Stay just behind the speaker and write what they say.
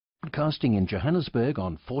broadcasting in Johannesburg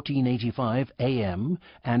on 1485 AM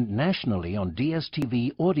and nationally on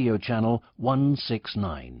DSTV audio channel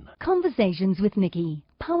 169. Conversations with Niki,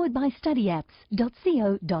 powered by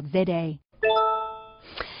studyapps.co.za.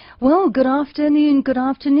 Well, good afternoon,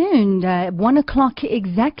 1 o'clock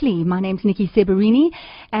exactly. My name's Niki Seberini,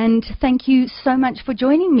 and thank you so much for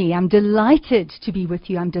joining me. I'm delighted to be with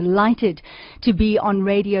you. I'm delighted to be on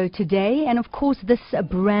radio today, and of course this a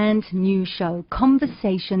brand new show,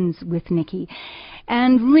 Conversations with Niki.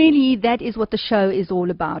 And really, that is what the show is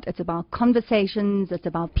all about. It's about conversations, it's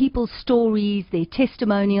about people's stories, their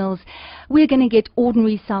testimonials. We're going to get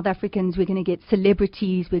ordinary South Africans, we're going to get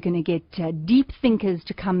celebrities, we're going to get deep thinkers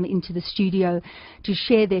to come into the studio to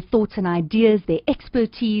share their thoughts and ideas, their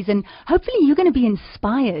expertise, and hopefully you're going to be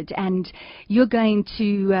inspired and you're going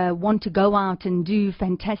to want to go out and do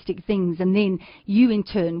fantastic things, and then you in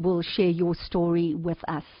turn will share your story with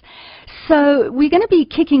us. So we're going to be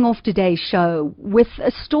kicking off today's show with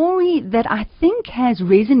a story that I think has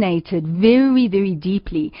resonated very, very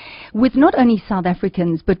deeply with not only South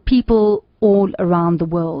Africans but people all around the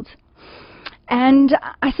world. And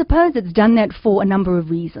I suppose it's done that for a number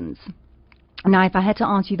of reasons. Now, if I had to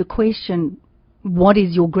ask you the question, what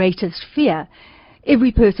is your greatest fear?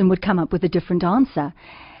 Every person would come up with a different answer.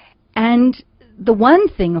 And the one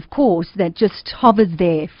thing, of course, that just hovers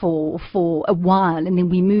there for a while and then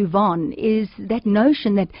we move on is that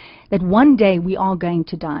notion that one day we are going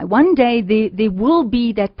to die. One day there will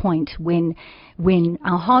be that point when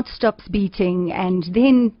our heart stops beating and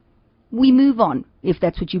then we move on, if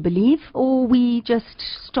that's what you believe, or we just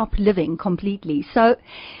stop living completely. So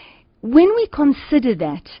when we consider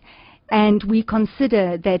that, and we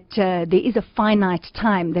consider that there is a finite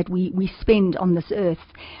time that we spend on this earth,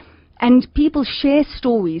 and people share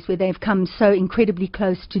stories where they've come so incredibly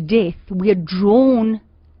close to death, we are drawn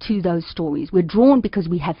to those stories. We're drawn because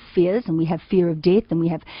we have fears, and we have fear of death, and we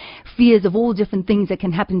have fears of all different things that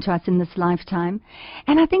can happen to us in this lifetime.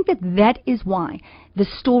 And I think that is why the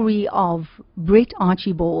story of Brett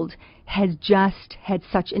Archibald has just had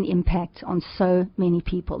such an impact on so many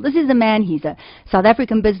people. This is a man, he's a South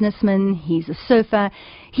African businessman, he's a surfer.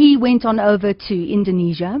 He went on over to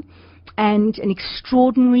Indonesia, and an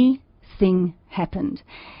extraordinary thing happened.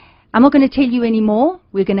 I'm not going to tell you any more.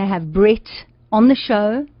 We're going to have Brett on the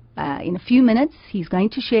show in a few minutes. He's going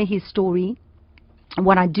to share his story. And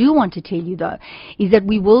what I do want to tell you, though, is that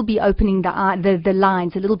we will be opening the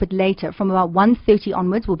lines a little bit later. From about 1:30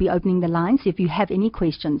 onwards, we'll be opening the lines. So if you have any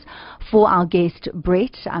questions for our guest,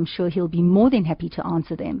 Brett, I'm sure he'll be more than happy to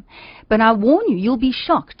answer them. But I warn you, you'll be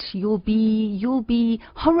shocked. You'll be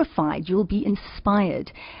horrified. You'll be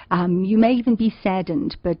inspired. You may even be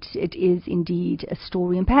saddened, but it is indeed a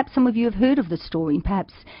story. And perhaps some of you have heard of the story, and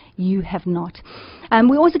perhaps you have not.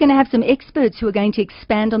 We're also going to have some experts who are going to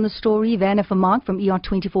expand on the story. Werner Vermaak from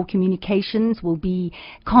ER24 Communications will be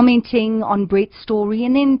commenting on Brett's story,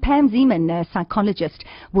 and then Pam Zeman, a psychologist,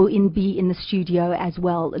 will be in the studio as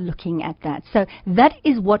well looking at that. So that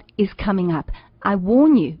is what is coming up. I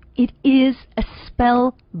warn you, it is a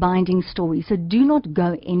spell-binding story, so do not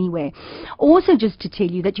go anywhere. Also, just to tell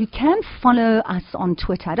you that you can follow us on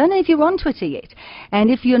Twitter. I don't know if you're on Twitter yet, and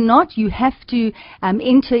if you're not, you have to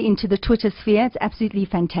enter into the Twitter sphere. It's absolutely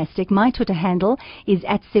fantastic. My Twitter handle is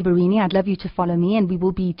 @Seberini. I'd love you to follow me, and we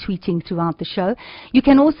will be tweeting throughout the show. You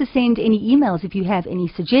can also send any emails if you have any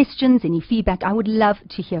suggestions, any feedback. I would love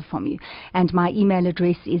to hear from you. And my email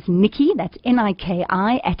address is Niki, that's Niki,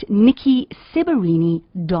 @NikiSeberini.com.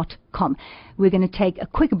 We're going to take a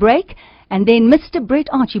quick break, and then Mr. Brett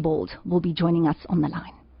Archibald will be joining us on the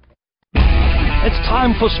line. It's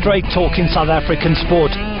time for straight talk in South African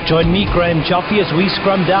sport. Join me, Graham Joffe, as we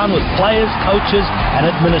scrum down with players, coaches and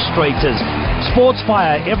administrators. Sports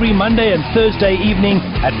Fire every Monday and Thursday evening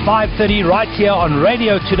at 5:30 right here on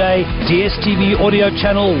Radio Today, DSTV audio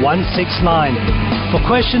channel 169. For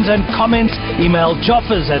questions and comments, email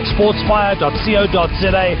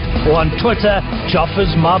joffers@sportsfire.co.za or on Twitter,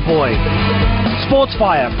 Joffers my boy. Sports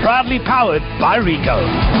Fire, proudly powered by Rico.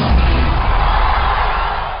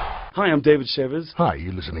 Hi, I'm David Shevers. Hi,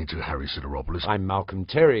 you're listening to Harry Sideropoulos. I'm Malcolm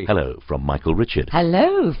Terry. Hello from Michael Richard.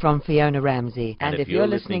 Hello from Fiona Ramsey. And if you're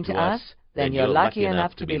listening to us, then you're lucky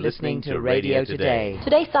enough to be listening to Radio Today.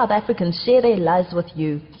 Today, South Africans share their lives with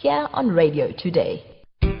you here on Radio Today.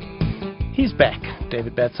 He's back,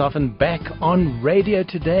 David Batsoffen, back on Radio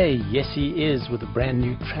Today. Yes, he is, with a brand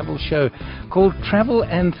new travel show called Travel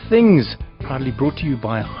and Things, proudly brought to you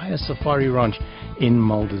by Higher Safari Ranch in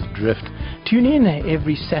Mulder's Drift. Tune in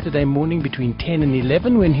every Saturday morning between 10 and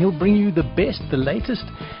 11 when he'll bring you the best, the latest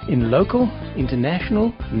in local,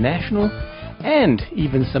 international, national and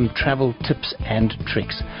even some travel tips and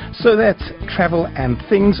tricks. So that's Travel and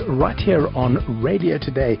Things right here on Radio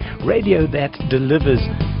Today, radio that delivers.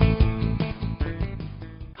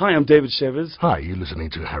 Hi, I'm David Severs. Hi, you're listening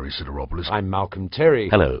to Harry Sideropoulos. I'm Malcolm Terry.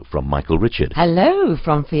 Hello from Michael Richard. Hello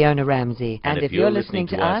from Fiona Ramsey. And if you're listening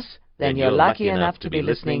to us, then you're lucky enough to be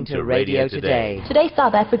listening to Radio Today. Today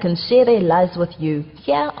South Africans share their lives with you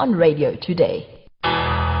here on Radio Today.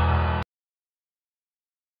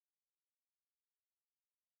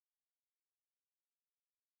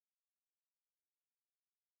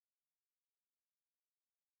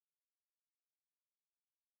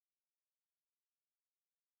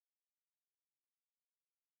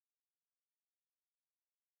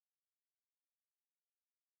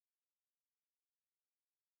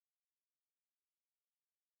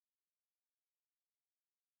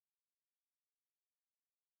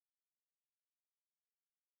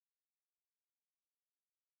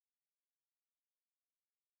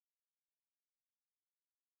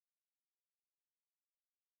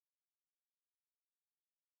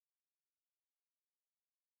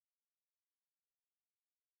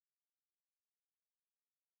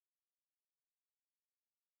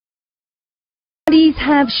 Studies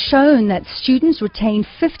have shown that students retain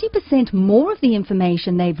 50% more of the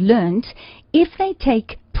information they've learned if they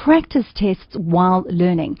take practice tests while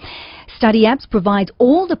learning. Study Apps provides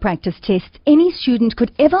all the practice tests any student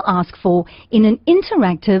could ever ask for in an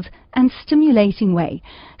interactive and stimulating way.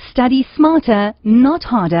 Study smarter, not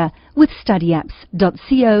harder, with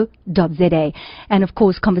studyapps.co.za. And of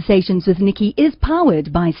course, Conversations with Niki is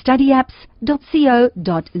powered by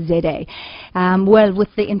studyapps.co.za. Well,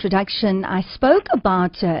 with the introduction, I spoke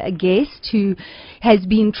about a guest who has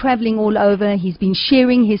been traveling all over. He's been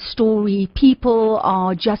sharing his story. People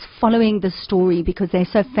are just following the story because they're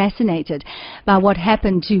so fascinated by what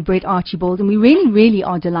happened to Brett Archibald. And we really, really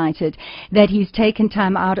are delighted that he's taken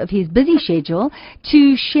time out of his busy schedule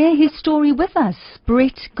to share his story with us.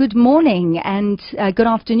 Brett, good morning and good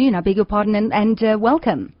afternoon. I beg your pardon and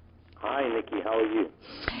welcome. Hi, Nikki. How are you?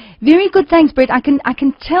 Very good, thanks, Brett. I can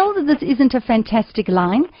tell that this isn't a fantastic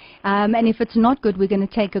line, and if it's not good, we're going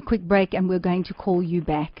to take a quick break and we're going to call you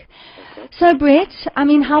back. Okay. So, Brett, I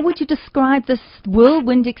mean, how would you describe this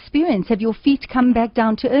whirlwind experience? Have your feet come back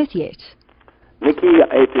down to earth yet? Nikki,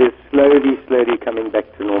 it is slowly coming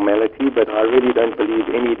back to normality, but I really don't believe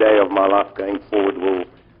any day of my life going forward will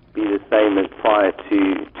be the same as prior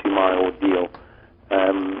to my ordeal.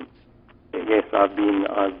 Yes, I've been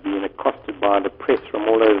accosted by the press from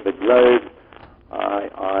all over the globe. I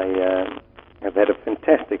have had a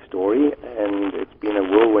fantastic story, and it's been a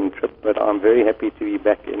whirlwind trip, but I'm very happy to be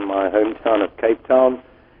back in my hometown of Cape Town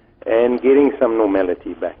and getting some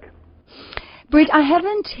normality back. Brett, I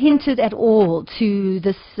haven't hinted at all to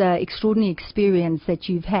this extraordinary experience that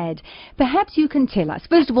you've had. Perhaps you can tell us.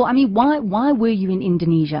 First of all, I mean, why were you in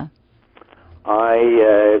Indonesia?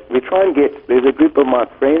 We try and there's a group of my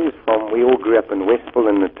friends we all grew up in Westville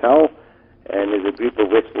in Natal, and there's a group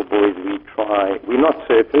of Westville boys we're not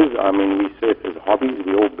surfers, I mean, we surf as hobbies,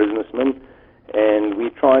 we're all businessmen, and we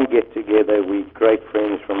try and get together. We're great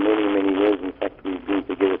friends from many, many years. In fact, we've been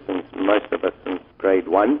together most of us since grade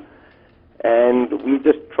 1. And we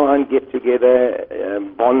just try and get together,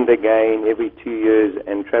 bond again every 2 years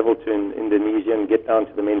and travel to Indonesia and get down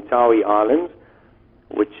to the Mentawai Islands,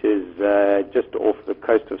 which is just off the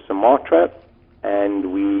coast of Sumatra.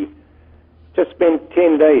 And we just spent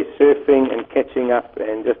 10 days surfing and catching up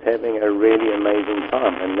and just having a really amazing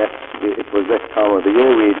time. And it was that time of the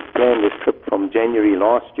year. We had planned this trip from January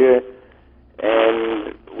last year,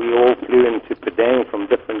 and we all flew into Padang from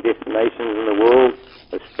different destinations in the world.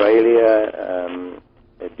 Australia,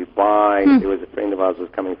 Dubai. There was a friend of ours who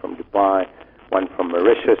was coming from Dubai, one from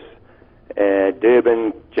Mauritius,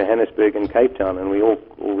 Durban, Johannesburg, and Cape Town, and we all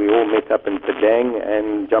met up in Padang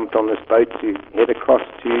and jumped on this boat to head across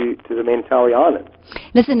to the Mentawai Islands.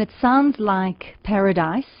 Listen, it sounds like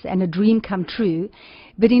paradise and a dream come true,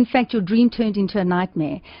 but in fact your dream turned into a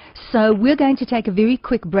nightmare. So we're going to take a very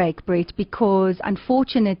quick break, Brett, because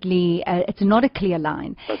unfortunately it's not a clear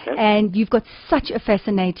line. Okay. And you've got such a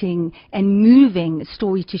fascinating and moving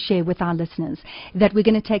story to share with our listeners that we're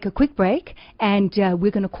going to take a quick break and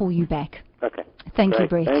we're going to call you back. Okay. Thank you,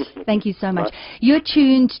 Brett. Thank you so much. Bye. You're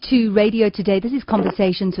tuned to Radio Today. This is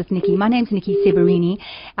Conversations with Niki. My name's Niki Seberini.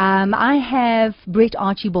 I have Brett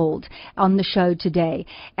Archibald on the show today,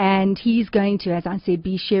 and he's going to, as I said,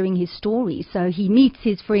 be sharing his story. So he meets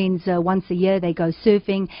his friends once a year. They go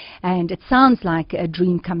surfing, and it sounds like a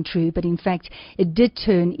dream come true, but in fact, it did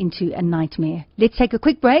turn into a nightmare. Let's take a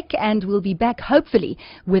quick break, and we'll be back, hopefully,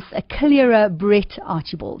 with a clearer Brett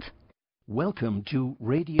Archibald. Welcome to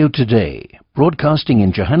Radio Today, broadcasting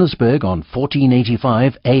in Johannesburg on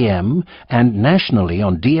 1485 AM and nationally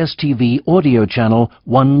on DSTV audio channel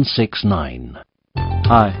 169.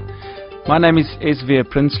 Hi, my name is S.V.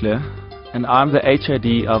 Prinsloo and I'm the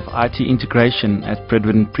HOD of IT Integration at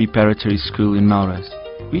Bridwin Preparatory School in Melrose.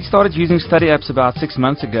 We started using study apps about 6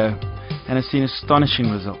 months ago and have seen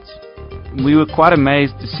astonishing results. We were quite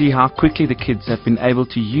amazed to see how quickly the kids have been able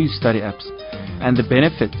to use study apps and the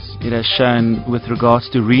benefits it has shown with regards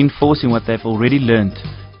to reinforcing what they've already learned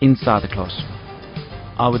inside the classroom.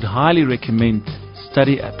 I would highly recommend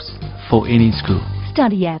study apps for any school.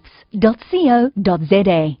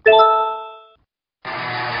 Studyapps.co.za.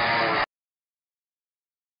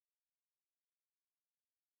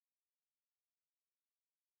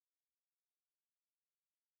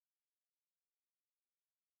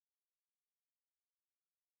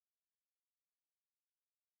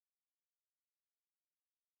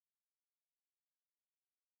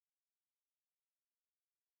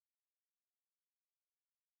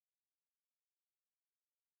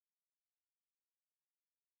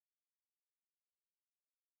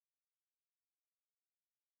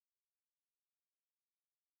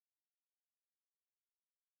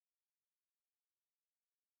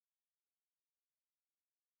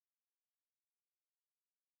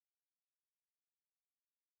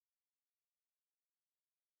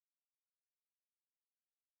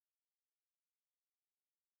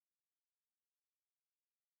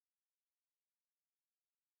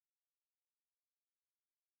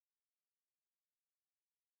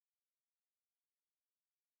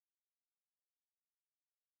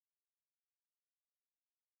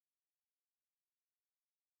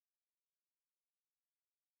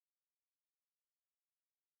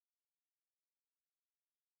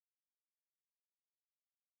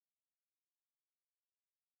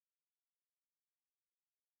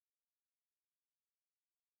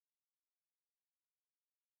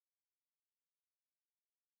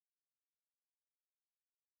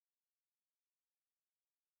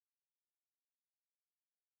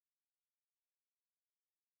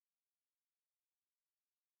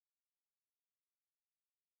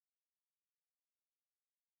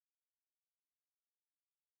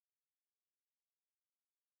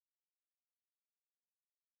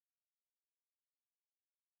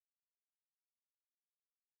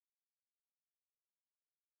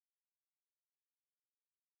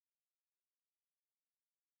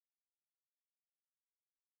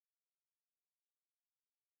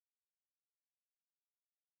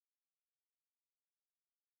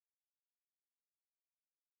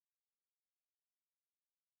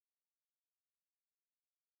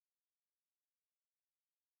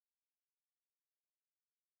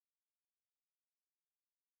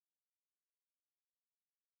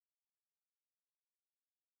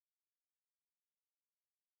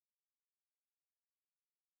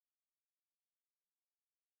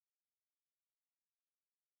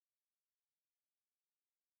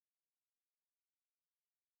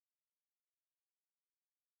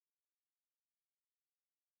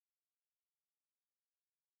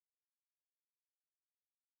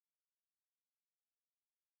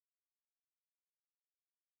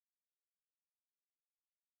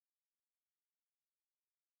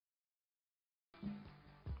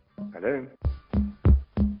 Hello.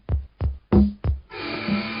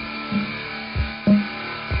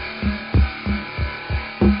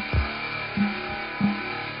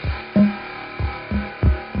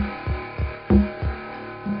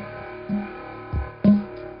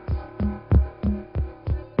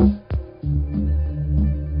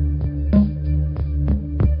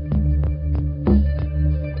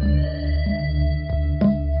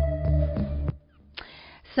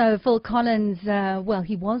 So Phil Collins, well,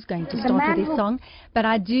 he was going to start with his song, but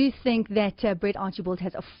I do think that Brett Archibald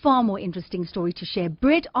has a far more interesting story to share.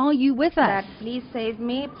 Brett, are you with us? Please save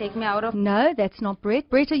me, take me out of... No, that's not Brett.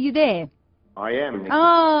 Brett, are you there? I am.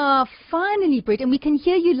 Ah, finally, Brett, and we can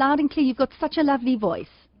hear you loud and clear. You've got such a lovely voice.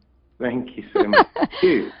 Thank you so much.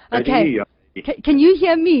 Okay. Can you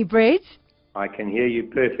hear me, Brett? I can hear you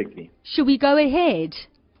perfectly. Should we go ahead?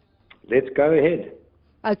 Let's go ahead.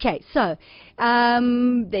 Okay, so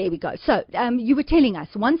there we go. So you were telling us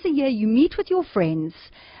once a year you meet with your friends,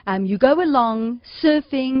 you go along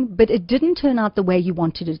surfing, but it didn't turn out the way you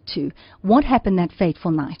wanted it to. What happened that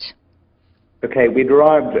fateful night? Okay, we'd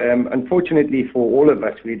arrived, unfortunately for all of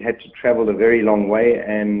us, we'd had to travel a very long way,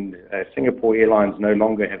 and Singapore Airlines no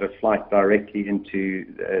longer have a flight directly into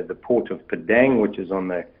the port of Padang, which is on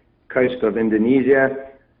the coast of Indonesia.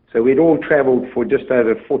 So we'd all traveled for just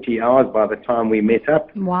over 40 hours by the time we met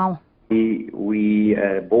up. Wow. we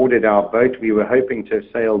boarded our boat. We were hoping to have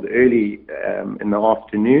sailed early in the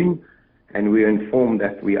afternoon, and we were informed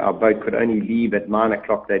that our boat could only leave at 9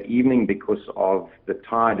 o'clock that evening because of the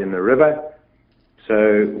tide in the river.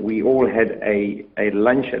 So we all had a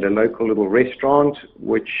lunch at a local little restaurant,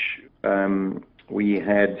 which we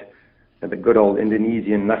had the good old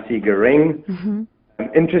Indonesian nasi goreng. Mm-hmm.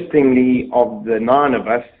 Interestingly, of the 9 of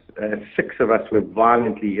us, 6 of us were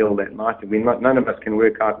violently ill that night. None of us can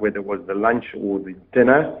work out whether it was the lunch or the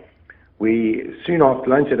dinner. Soon after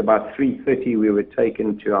lunch, at about 3:30, we were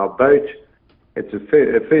taken to our boat. It's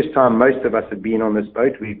the first time most of us had been on this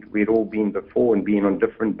boat. We'd all been before and been on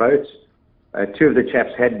different boats. 2 of the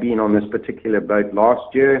chaps had been on this particular boat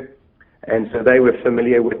last year, and so they were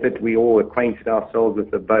familiar with it. We all acquainted ourselves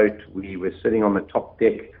with the boat. We were sitting on the top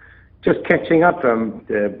deck, just catching up,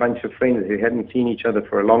 a bunch of friends who hadn't seen each other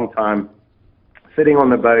for a long time, sitting on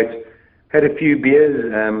the boat, had a few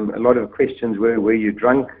beers. A lot of questions were you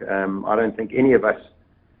drunk? I don't think any of us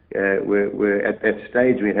were at that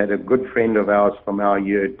stage. We had a good friend of ours from our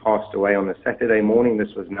year had passed away on a Saturday morning.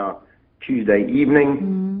 This was now Tuesday evening.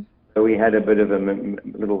 Mm. So we had a bit of a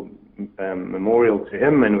little memorial to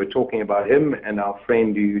him, and we're talking about him and our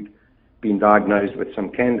friend who'd been diagnosed with some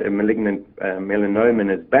malignant melanoma in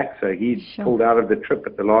his back, so he pulled out of the trip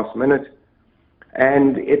at the last minute.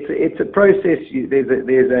 And it's a process.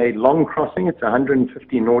 There's a long crossing. It's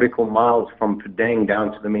 150 nautical miles from Padang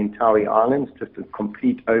down to the Mentawai Islands, just a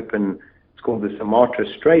complete open. It's called the Sumatra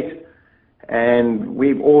Strait. And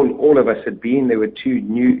we've all of us had been. There were 2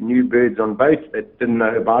 new birds on boats that didn't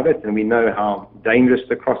know about it, and we know how dangerous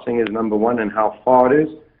the crossing is, number one, and how far it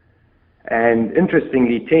is. And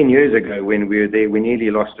interestingly, 10 years ago when we were there, we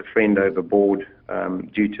nearly lost a friend overboard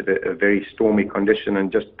due to a very stormy condition,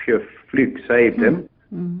 and just pure fluke saved him.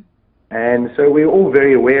 Mm-hmm. And so we were all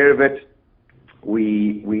very aware of it.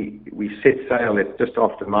 We set sail at just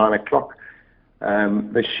after 9 o'clock.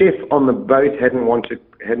 The chef on the boat hadn't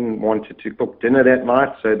wanted to cook dinner that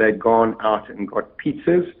night, so they'd gone out and got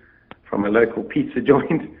pizzas from a local pizza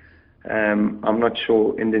joint. I'm not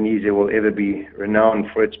sure Indonesia will ever be renowned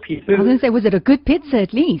for its pizzas. I was going to say, was it a good pizza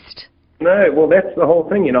at least? No, well, that's the whole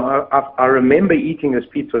thing. I remember eating this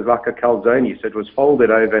pizza. It was like a calzone, so it was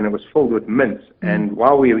folded over and it was filled with mince. And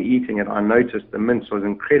while we were eating it, I noticed the mince was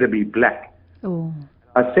incredibly black. Oh.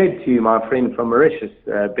 I said to my friend from Mauritius,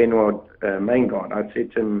 Benoit Maingard, I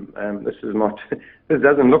said to him, this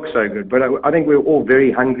doesn't look so good. But I think we were all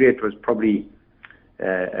very hungry. It was probably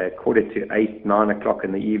 8:45, 9 o'clock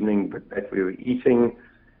in the evening that we were eating.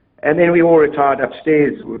 And then we all retired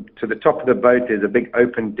upstairs to the top of the boat. There's a big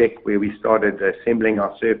open deck where we started assembling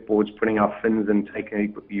our surfboards, putting our fins in,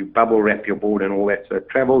 you bubble wrap your board and all that, so it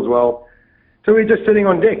travels well. So we're just sitting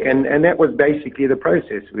on deck, and that was basically the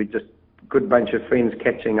process. We're just a good bunch of friends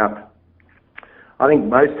catching up. I think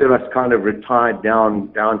most of us kind of retired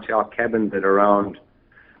down to our cabins at around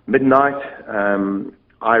midnight.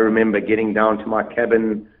 I remember getting down to my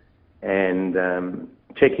cabin and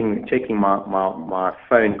checking my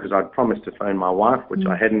phone, because I'd promised to phone my wife, which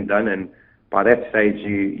I hadn't done, and by that stage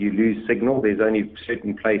you lose signal. There's only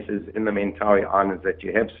certain places in the Mentawai Islands that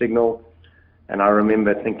you have signal. And I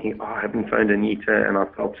remember thinking, I haven't phoned Anita, and I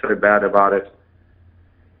felt so bad about it.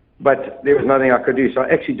 But there was nothing I could do. So I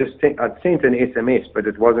actually I'd sent an SMS, but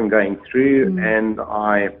it wasn't going through, and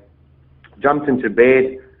I jumped into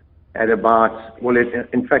bed at about,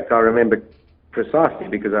 in fact, I remember precisely,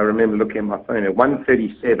 because I remember looking at my phone. At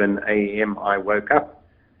 1:37 a.m. I woke up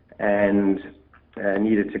and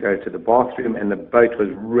needed to go to the bathroom, and the boat was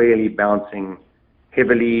really bouncing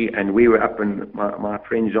heavily, and we were up in, my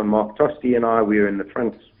friend Jean-Marc Tosti and I, we were in the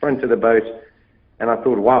front of the boat, and I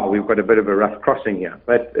thought, wow, we've got a bit of a rough crossing here.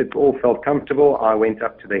 But it all felt comfortable. I went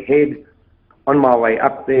up to the head. On my way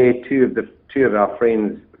up there, two of our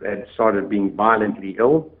friends had started being violently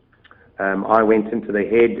ill. I went into the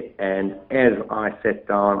head, and as I sat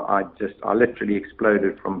down, I literally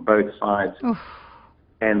exploded from both sides. Oof.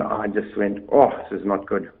 And I just went, this is not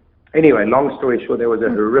good. Anyway, long story short, there was a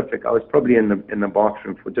horrific. I was probably in the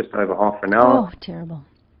bathroom for just over half an hour. Oh, terrible.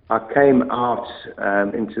 I came out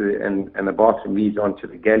and the bathroom leads onto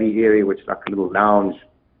the galley area, which is like a little lounge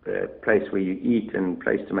place where you eat and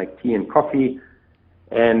place to make tea and coffee.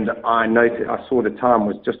 And I saw the time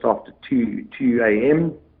was just after 2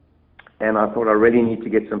 a.m. And I thought I really need to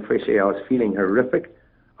get some fresh air. I was feeling horrific.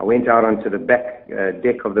 I went out onto the back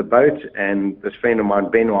deck of the boat, and this friend of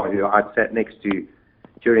mine, Benoit, who I'd sat next to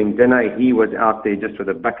during dinner, he was out there just with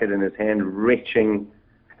a bucket in his hand, retching.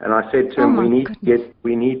 And I said to him,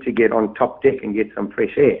 we need to get on top deck and get some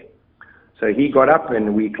fresh air. So he got up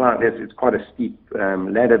and we climbed. It's quite a steep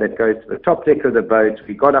ladder that goes to the top deck of the boat.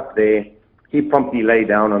 We got up there. He promptly lay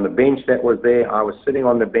down on the bench that was there. I was sitting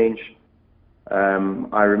on the bench.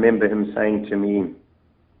 I remember him saying to me,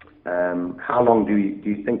 how long do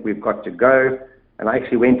you think we've got to go? And I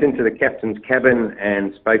actually went into the captain's cabin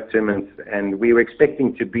and spoke to him, and we were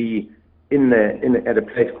expecting to be at a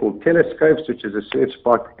place called Telescopes, which is a surf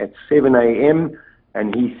spot, at 7 a.m.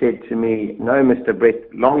 And he said to me, no, Mr.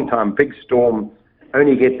 Brett, long time, big storm,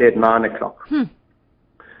 only get there at 9 o'clock.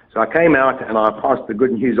 So I came out and I passed the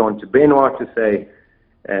good news on to Benoit to say,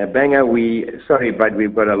 Banger, sorry, bud,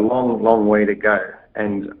 we've got a long, long way to go.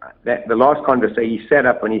 And the last conversation, he sat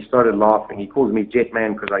up and he started laughing. He calls me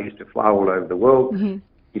Jetman because I used to fly all over the world.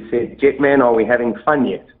 He said, Jetman, are we having fun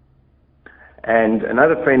yet? And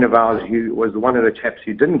another friend of ours, who was one of the chaps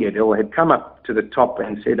who didn't get ill, had come up to the top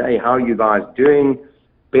and said, hey, how are you guys doing?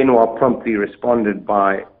 Benoit promptly responded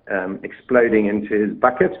by exploding into his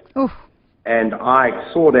bucket. And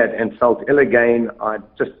I saw that and felt ill again. I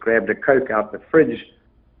just grabbed a Coke out the fridge.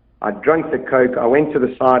 I drank the Coke. I went to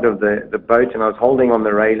the side of the boat and I was holding on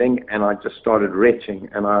the railing and I just started retching.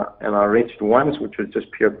 And I retched once, which was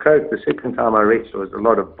just pure Coke. The second time I retched, there was a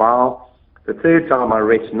lot of bile. The third time I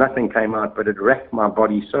retched, nothing came out, but it racked my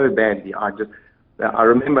body so badly. I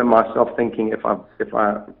remember myself thinking, if I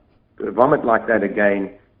vomit like that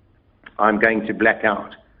again, I'm going to black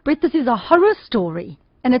out. Brett, this is a horror story,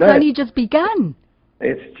 and it's only just begun.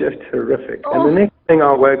 It's just horrific. And the next thing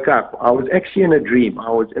I woke up, I was actually in a dream. I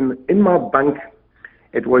was in my bunk.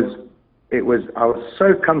 I was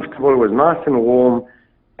so comfortable. It was nice and warm.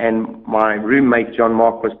 And my roommate, John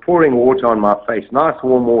Mark, was pouring water on my face, nice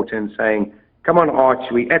warm water, and saying, come on, Arch,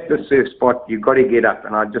 we're at the surf spot. You've got to get up.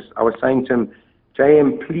 And I was saying to him,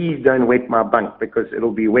 JM, please don't wet my bunk because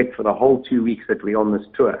it'll be wet for the whole 2 weeks that we're on this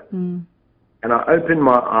tour. And I opened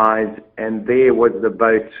my eyes, and there was the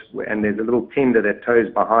boat, and there's a little tender that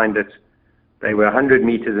tows behind it. They were 100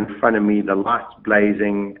 meters in front of me, the lights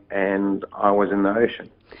blazing, and I was in the ocean.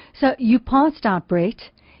 So you passed out, Brett.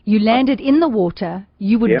 You landed in the water.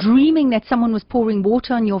 You were dreaming that someone was pouring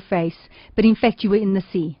water on your face, but in fact you were in the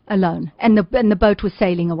sea alone, and the boat was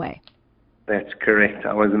sailing away. That's correct.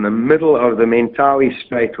 I was in the middle of the Mentawai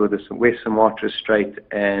Strait, or the West Sumatra Strait,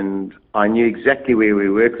 and I knew exactly where we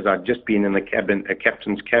were because I'd just been in the cabin, a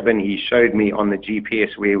captain's cabin. He showed me on the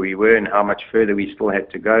GPS where we were and how much further we still had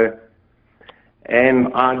to go. And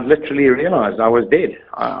I literally realized I was dead.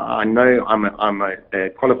 I know I'm a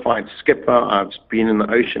qualified skipper. I've been in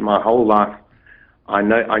the ocean my whole life. I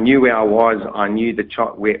knew where I was. I knew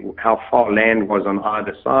how far land was on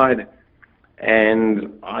either side.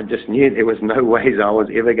 And I just knew there was no ways I was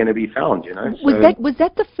ever going to be found, you know. Was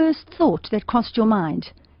that the first thought that crossed your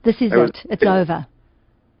mind? This is it. It's over.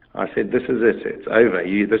 I said, this is it. It's over.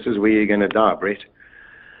 This is where you're going to die, Brett.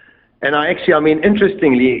 And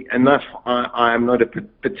interestingly enough, I am not a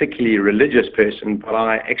particularly religious person, but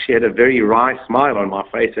I actually had a very wry smile on my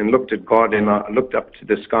face and looked at God, and I looked up to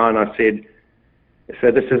the sky and I said,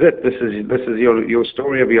 so this is it. This is your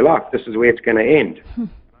story of your life. This is where it's going to end.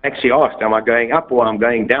 I actually asked, am I going up or am I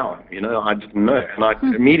going down? You know, I didn't know. And I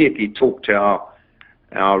immediately talked to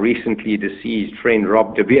our recently deceased friend,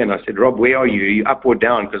 Rob De Beer, and I said, Rob, where are you? Are you up or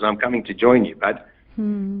down? Because I'm coming to join you, bud.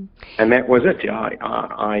 And that was it.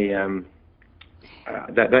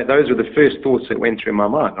 Those were the first thoughts that went through my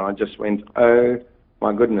mind. I just went, oh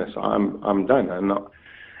my goodness, I'm done.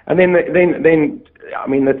 And then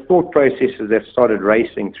the thought processes that started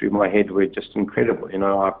racing through my head were just incredible. You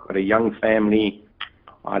know, I've got a young family.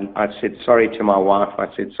 I said sorry to my wife. I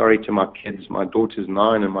said sorry to my kids. My daughter's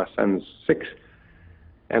 9 and my son's 6.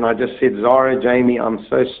 And I just said, Zara, Jamie, I'm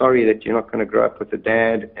so sorry that you're not going to grow up with a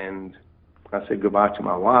dad. And I said goodbye to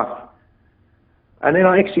my wife. And then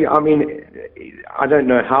I don't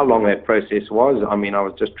know how long that process was. I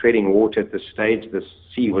was just treading water at this stage. The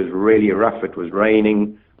sea was really rough. It was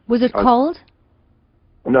raining. Was it cold?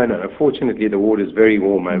 No. Fortunately, the water is very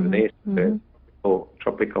warm over there. The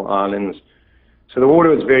tropical islands. So the water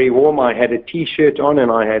was very warm. I had a T-shirt on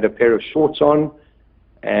and I had a pair of shorts on.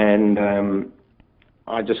 And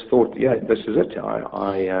I just thought, yeah, this is it.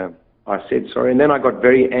 I said sorry. And then I got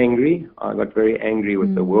very angry. I got very angry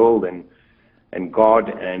with the world and God,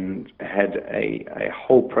 and had a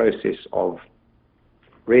whole process of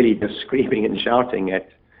really just screaming and shouting at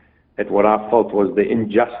what I felt was the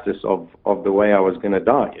injustice of the way I was going to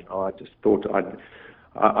die. You know, I just thought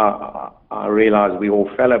I realized we're all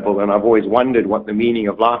fallible, and I've always wondered what the meaning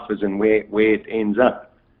of life is and where it ends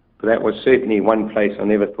up. that was certainly one place I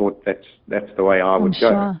never thought that's the way I would go.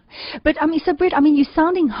 Sure. But so Brett, you're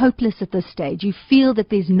sounding hopeless at this stage. You feel that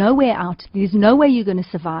there's nowhere out. There's no way you're going to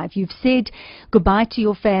survive. You've said goodbye to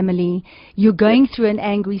your family. You're going through an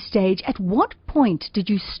angry stage. At what point did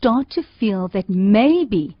you start to feel that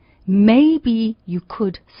maybe you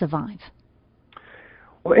could survive?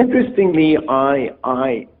 Well, interestingly,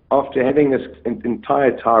 I after having this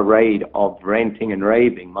entire tirade of ranting and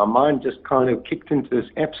raving, my mind just kind of kicked into this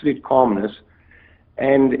absolute calmness,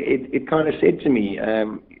 and it kind of said to me,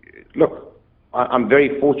 look, I'm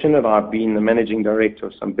very fortunate. I've been the managing director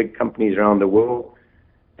of some big companies around the world,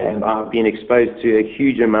 and I've been exposed to a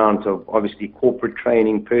huge amount of, obviously, corporate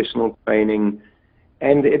training, personal training,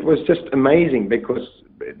 and it was just amazing because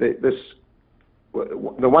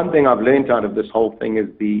the one thing I've learned out of this whole thing is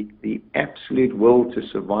the absolute will to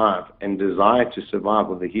survive and desire to survive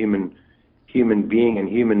of the human being and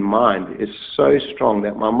human mind is so strong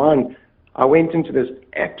that my mind, I went into this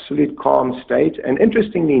absolute calm state, and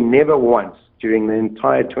interestingly, never once during the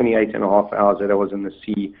entire 28 and a half hours that I was in the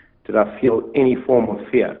sea did I feel any form of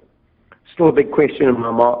fear. Still a big question in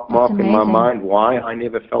my mark in my mind why I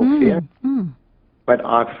never felt fear. But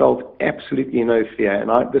I felt absolutely no fear,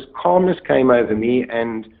 and this calmness came over me,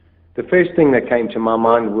 and the first thing that came to my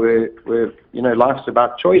mind were life's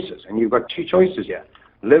about choices, and you've got two choices here,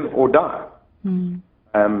 live or die.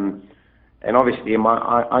 And obviously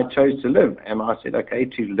I chose to live, and I said, okay,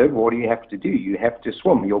 to live, what do you have to do? You have to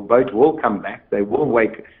swim. Your boat will come back. They will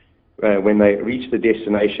wake when they reach the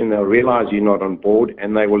destination. They'll realize you're not on board,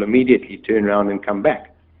 and they will immediately turn around and come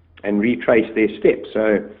back and retrace their steps.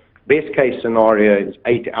 So best case scenario is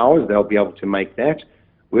 8 hours. They'll be able to make that.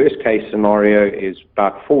 Worst case scenario is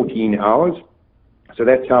about 14 hours. So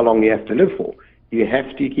that's how long you have to live for. You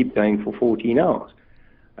have to keep going for 14 hours.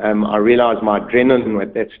 I realized my adrenaline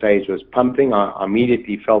at that stage was pumping. I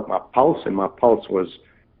immediately felt my pulse, and my pulse was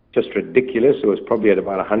just ridiculous. It was probably at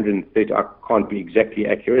about 130. I can't be exactly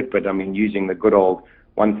accurate, but using the good old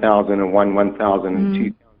 1001,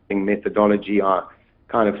 1002 methodology, I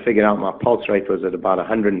kind of figured out my pulse rate was at about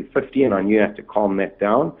 150, and I knew I had to calm that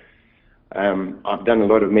down. I've done a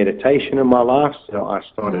lot of meditation in my life, so I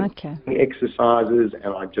started doing exercises,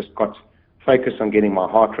 and I just got focused on getting my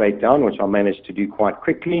heart rate down, which I managed to do quite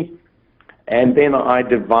quickly. And then I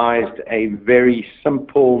devised a very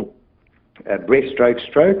simple breaststroke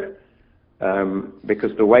stroke,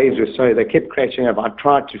 because the waves were they kept crashing up. I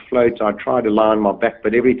tried to float, I tried to lie on my back,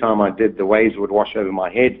 but every time I did, the waves would wash over my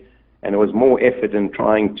head. And it was more effort in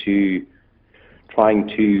trying to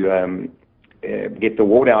get the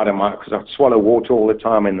water out of because I'd swallow water all the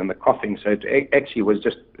time, and then the coughing. So it actually was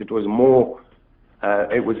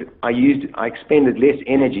I expended less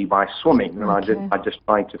energy by swimming than I did by just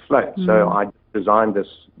trying to float. So I designed this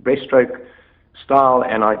breaststroke style,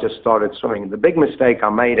 and I just started swimming. The big mistake I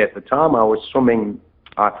made at the time, I was swimming.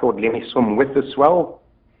 I thought, let me swim with the swell,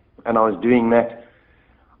 and I was doing that.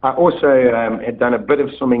 I also had done a bit of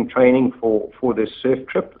swimming training for this surf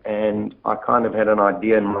trip, and I kind of had an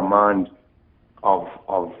idea in my mind of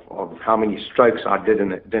how many strokes I did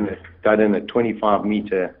in a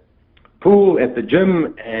 25-meter pool at the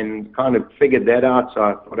gym, and kind of figured that out. So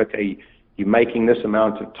I thought, okay, you're making this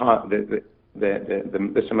amount of time,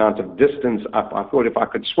 this amount of distance up. I thought if I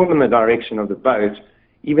could swim in the direction of the boat,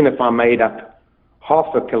 even if I made up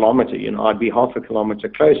half a kilometer, I'd be half a kilometer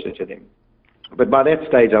closer to them. But by that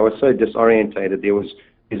stage, I was so disorientated.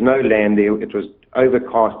 There's no land there. It was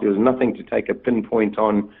overcast. There was nothing to take a pinpoint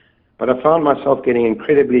on. But I found myself getting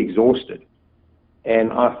incredibly exhausted.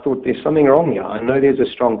 And I thought, there's something wrong here. I know there's a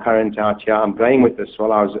strong current out here. I'm going with the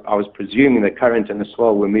swell. I was presuming the current and the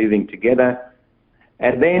swell were moving together.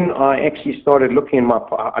 And then I actually started looking in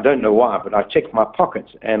I don't know why, but I checked my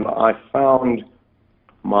pockets, and I found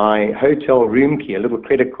my hotel room key, a little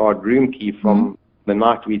credit card room key from the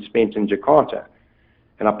night we'd spent in Jakarta.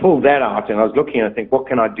 And I pulled that out, and I was looking, and I think, what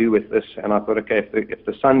can I do with this? And I thought, okay, if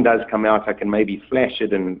the sun does come out, I can maybe flash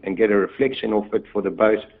it and get a reflection off it for the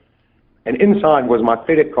boat. And inside was my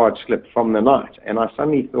credit card slip from the night. And I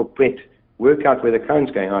suddenly thought, Brett, work out where the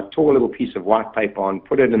current's going. I tore a little piece of white paper on,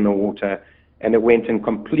 put it in the water, and it went in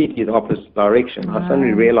completely the opposite direction. I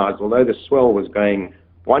suddenly realized, although the swell was going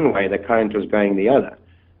one way, the current was going the other.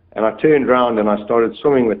 And I turned around and I started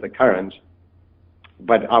swimming with the current,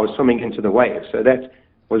 but I was swimming into the waves. So that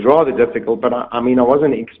was rather difficult, but I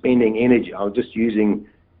wasn't expending energy. I was just using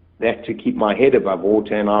that to keep my head above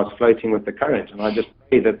water, and I was floating with the current, and I just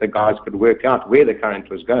prayed that the guys could work out where the current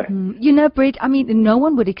was going. Brett, no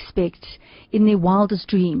one would expect in their wildest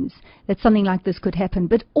dreams that something like this could happen.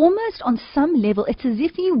 But almost on some level, it's as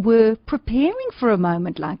if you were preparing for a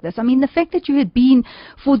moment like this. I mean, the fact that you had been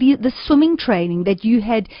for the swimming training, that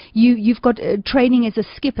you've got training as a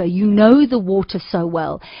skipper, you know the water so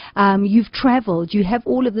well, you've traveled, you have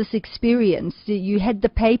all of this experience, you had the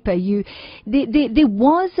paper, there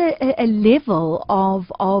was a level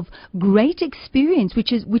of great experience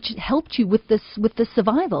which helped you with the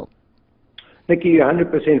survival. Niki, you're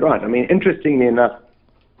 100% right. I mean, interestingly enough,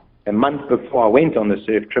 a month before I went on the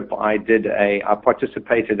surf trip, I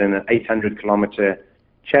participated in an 800-kilometer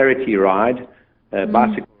charity ride,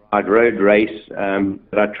 bicycle ride, road race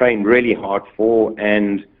that I trained really hard for,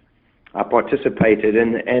 and I participated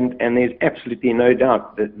in, and there's absolutely no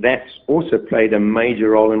doubt that that's also played a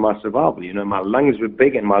major role in my survival. You know, my lungs were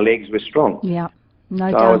big and my legs were strong. Yeah. No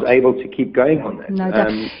so doubt. I was able to keep going on that. No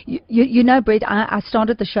doubt. You know, Brett, I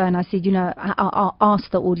started the show and I said, you know, I'll ask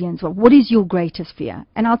the audience, well, what is your greatest fear?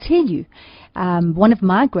 And I'll tell you, one of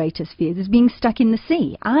my greatest fears is being stuck in the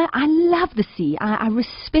sea. I love the sea. I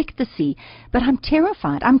respect the sea, but I'm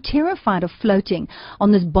terrified. I'm terrified of floating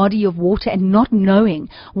on this body of water and not knowing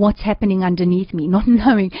what's happening underneath me, not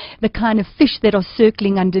knowing the kind of fish that are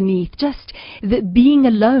circling underneath, just being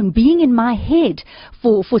alone, being in my head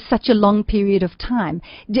for such a long period of time.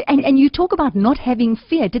 And you talk about not having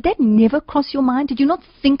fear. Did that never cross your mind? Did you not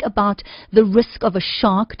think about the risk of a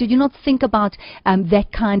shark? Did you not think about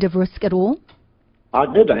that kind of risk at all? I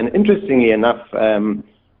did, and interestingly enough,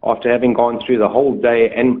 after having gone through the whole day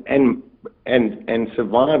and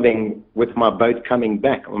surviving with my boat coming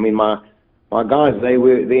back, I mean, my guys, they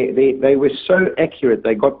were so accurate.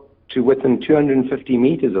 They got to within 250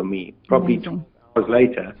 meters of me, probably 2 hours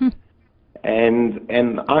later.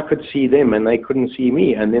 And I could see them and they couldn't see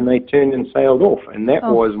me, and then they turned and sailed off, and that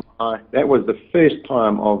was the first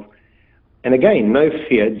time of, and again, no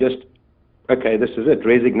fear, just okay, this is it,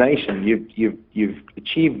 resignation. You've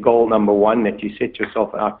achieved goal number one that you set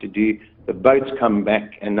yourself out to do. The boat's come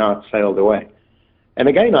back and now it's sailed away. And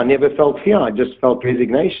again, I never felt fear. I just felt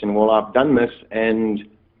resignation. Well, I've done this and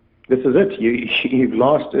this is it. You've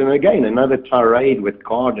lost. And again, another tirade with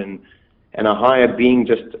God and a higher being.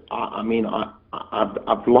 Just, I mean,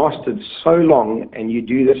 I've lasted so long, and you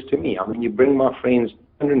do this to me. I mean, you bring my friends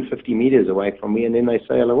 150 meters away from me, and then they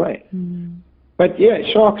sail away. But yeah,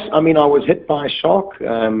 sharks. I mean, I was hit by a shark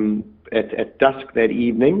at dusk that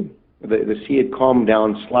evening. The sea had calmed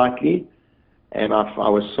down slightly, and I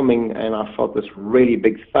was swimming, and I felt this really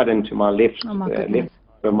big thud into my left side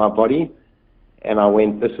of my body. And I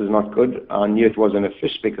went, this is not good. I knew it wasn't a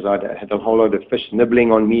fish because I had a whole lot of fish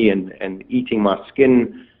nibbling on me and eating my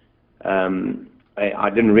skin. I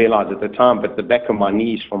didn't realize at the time, but the back of my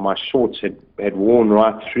knees from my shorts had worn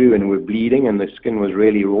right through and were bleeding, and the skin was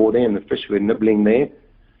really raw there, and the fish were nibbling there.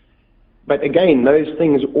 But again, those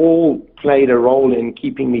things all played a role in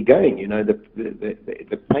keeping me going. You know,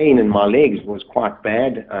 the pain in my legs was quite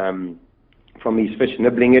bad from these fish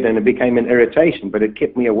nibbling it, and it became an irritation, but it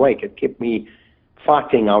kept me awake. It kept me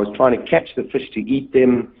fighting. I was trying to catch the fish to eat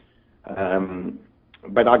them.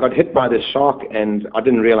 But I got hit by this shark, and I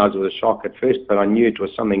didn't realize it was a shark at first, but I knew it was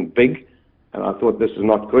something big, and I thought this is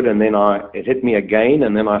not good. And then it hit me again,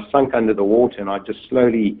 and then I sunk under the water, and I just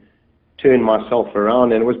slowly turned myself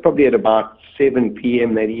around, and it was probably at about 7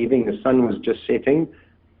 p.m. that evening. The sun was just setting,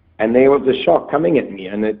 and there was a shark coming at me,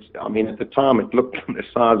 and I mean, at the time it looked the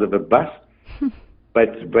size of a bus.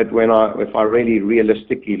 But if I really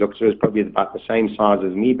realistically looked, it was probably about the same size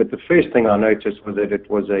as me. But the first thing I noticed was that it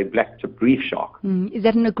was a black-tipped reef shark. Is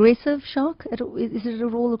that an aggressive shark? Is it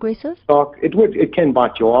at all aggressive? Shark, it can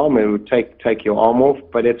bite your arm. It would take your arm off,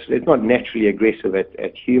 but it's not naturally aggressive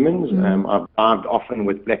at humans. I've dived often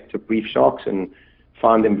with black-tipped reef sharks and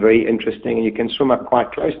find them very interesting, and you can swim up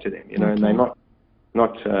quite close to them, you know, and they're not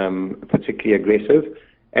particularly aggressive.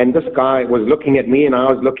 And this guy was looking at me, and I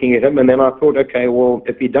was looking at him, and then I thought, okay, well,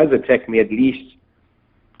 if he does attack me, at least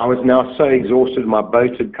I was now so exhausted, my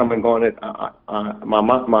boat had come and gone. My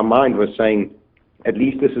mind was saying, at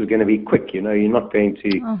least this is going to be quick, you know, you're not going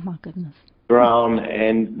to oh my goodness, drown.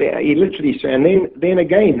 And he literally said, and then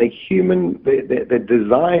again, the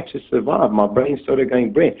desire to survive, my brain started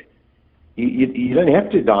going, Brett, you don't have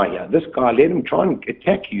to die here. This guy, let him try and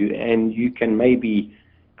attack you, and you can maybe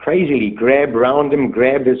crazily grab around him,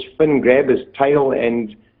 grab his fin, grab his tail,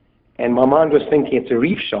 and my mind was thinking it's a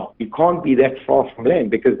reef shark. You can't be that far from land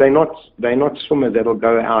because they're not swimmers that'll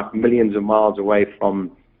go out millions of miles away from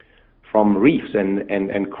reefs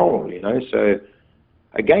and coral, you know. So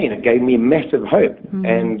again, it gave me massive hope.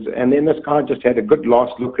 And then this guy just had a good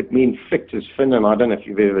last look at me and flicked his fin, and I don't know if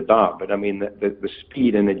you've ever dived, but I mean the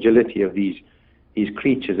speed and agility of these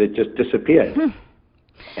creatures, it just disappeared.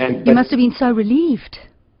 You must have been so relieved.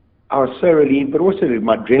 I was so relieved, but also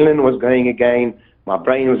my adrenaline was going again. My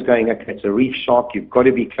brain was going, okay, it's a reef shark. You've got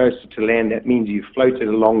to be closer to land. That means you've floated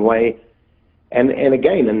a long way. And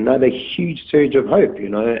again, another huge surge of hope,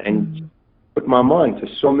 and put my mind to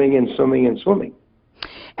swimming and swimming and swimming.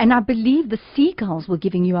 And I believe the seagulls were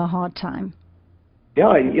giving you a hard time.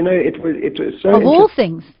 Yeah, it was so. Of all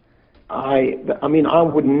things. I mean, I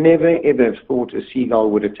would never ever have thought a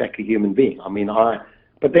seagull would attack a human being.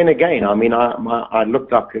 But then again, I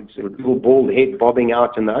looked like a little bald head bobbing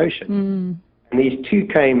out in the ocean. And these two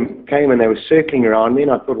came and they were circling around me,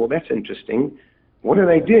 and I thought, well, that's interesting. What are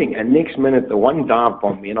they doing? And next minute, the one dive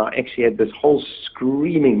bombed me, and I actually had this whole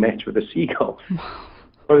screaming match with a seagull.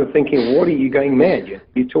 I was thinking, what are you going mad?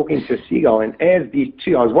 You're talking to a seagull. And as these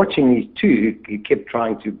two, I was watching these two who kept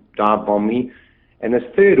trying to dive bomb me, and this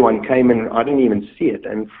third one came in, I didn't even see it.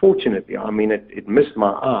 And fortunately, it missed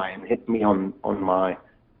my eye and hit me on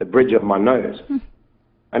the bridge of my nose.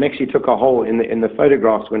 And actually took a hole in the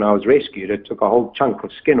photographs when I was rescued. It took a whole chunk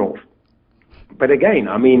of skin off. But again,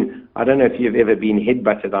 I don't know if you've ever been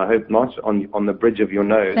headbutted. I hope not, on the bridge of your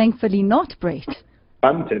nose. Thankfully not, Brett.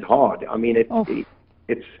 Bumped it hard.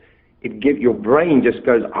 Your brain just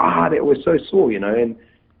goes, that was so sore, And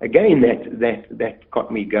again, that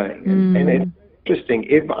got me going. And it's interesting.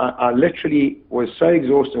 I literally was so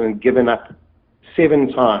exhausted and given up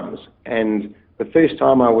 7 times. And the first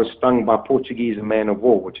time I was stung by Portuguese man of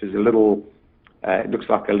war, which is a little, it looks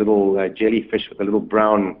like a little jellyfish with a little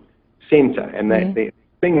brown center. And the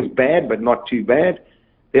thing's bad, but not too bad.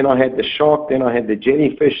 Then I had the shark, then I had the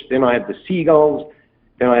jellyfish, then I had the seagulls,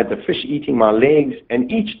 then I had the fish eating my legs.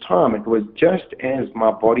 And each time it was just as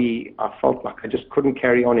my body, I felt like I just couldn't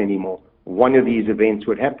carry on anymore. One of these events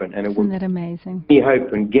would happen, and it would Isn't that amazing? Give me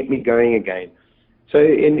hope and get me going again. So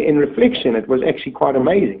in reflection, it was actually quite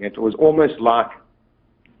amazing. It was almost like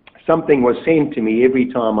something was sent to me every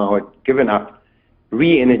time I had given up,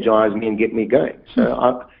 re-energize me and get me going.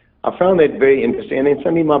 So I found that very interesting. And then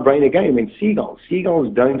suddenly my brain again went,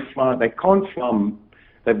 seagulls don't fly, they can't fly,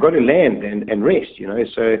 they've got to land and rest,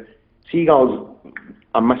 So seagulls,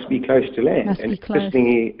 I must be close to land. And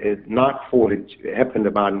interestingly, at nightfall, it happened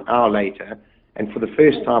about an hour later, and for the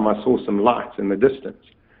first time I saw some lights in the distance.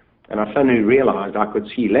 And I suddenly realized I could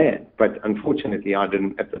see land, but unfortunately I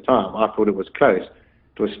didn't at the time. I thought it was close.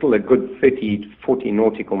 It was still a good 30, 40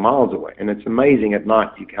 nautical miles away. And it's amazing at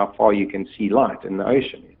night how far you can see light in the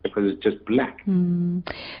ocean, because it's just black.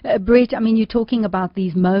 Brett, you're talking about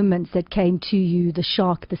these moments that came to you, the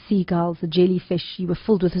shark, the seagulls, the jellyfish. You were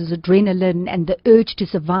filled with this adrenaline, and the urge to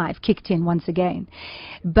survive kicked in once again.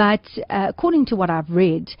 But according to what I've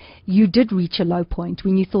read, you did reach a low point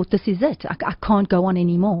when you thought, this is it. I can't go on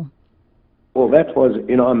anymore. Well, that was,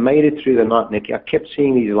 I made it through the night, Niki. I kept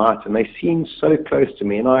seeing these lights, and they seemed so close to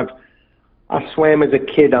me. And I swam as a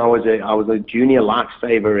kid. I was a junior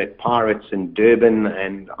lifesaver at Pirates in Durban,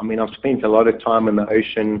 and I've spent a lot of time in the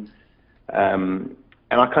ocean. And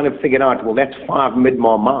I kind of figured out, well, that's 5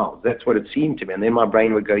 mid-mile miles. That's what it seemed to me. And then my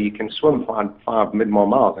brain would go, you can swim 5 mid-mile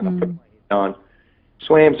miles. And I put my head down,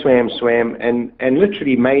 swam, and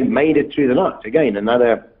literally made it through the night. Again,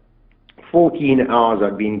 another 14 hours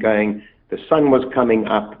I'd been going. The sun was coming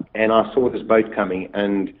up, and I saw this boat coming,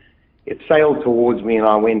 and it sailed towards me, and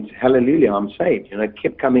I went, hallelujah, I'm saved. It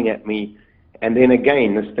kept coming at me, and then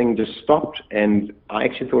again, this thing just stopped, and I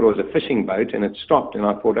actually thought it was a fishing boat, and it stopped, and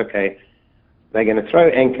I thought, okay, they're going to throw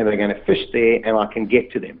anchor, they're going to fish there, and I can get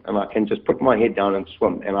to them, and I can just put my head down and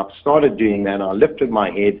swim. And I started doing that, and I lifted my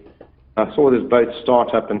head, I saw this boat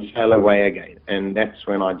start up and sail away again, and that's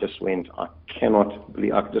when I just went, I cannot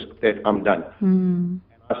believe, I'm done.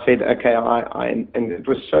 I said, okay, and it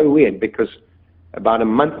was so weird, because about a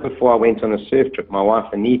month before I went on a surf trip, my wife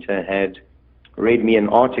Anita had read me an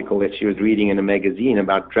article that she was reading in a magazine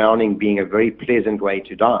about drowning being a very pleasant way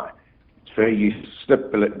to die. You slip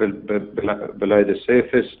below the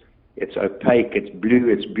surface, it's opaque, it's blue,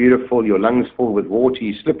 it's beautiful, your lungs full with water,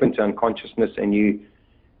 you slip into unconsciousness and you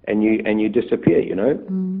disappear,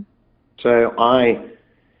 So I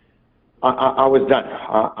was done,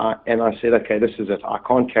 and I said, okay, this is it. I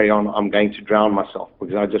can't carry on. I'm going to drown myself,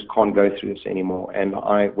 because I just can't go through this anymore. And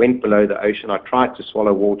I went below the ocean. I tried to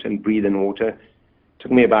swallow water and breathe in water. It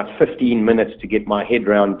took me about 15 minutes to get my head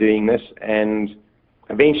around doing this, and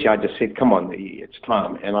eventually I just said, come on, it's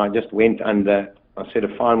time. And I just went under. I said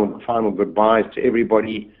a final goodbyes to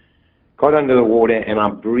everybody, got under the water, and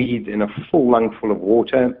I breathed in a full lungful of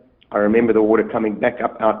water. I remember the water coming back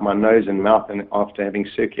up out my nose and mouth, and after having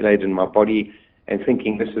circulated in my body, and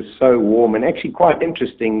thinking, this is so warm. And actually, quite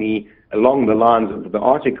interestingly, along the lines of the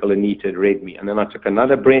article Anita had read me. And then I took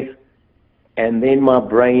another breath, And then my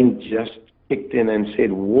brain just kicked in and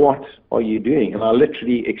said, what are you doing? And I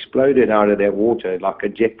literally exploded out of that water like a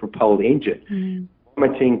jet-propelled engine,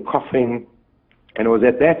 vomiting, coughing. And it was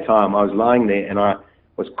at that time I was lying there and I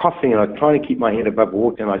was coughing and I was trying to keep my head above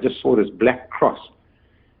water, and I just saw this black cross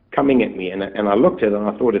coming at me. And I looked at it and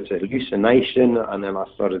I thought it's a hallucination. And then I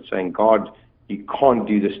started saying, God, you can't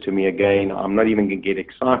do this to me again. I'm not even going to get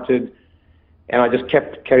excited. And I just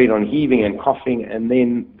carried on heaving and coughing. And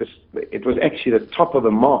then it was actually the top of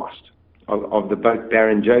the mast of the boat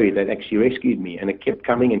Baron Joey that actually rescued me. And it kept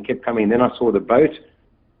coming and kept coming. And then I saw the boat.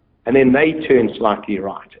 And then they turned slightly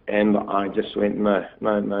right. And I just went, no.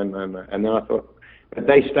 And then I thought, but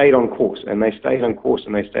they stayed on course. And they stayed on course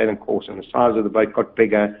and they stayed on course. And the size of the boat got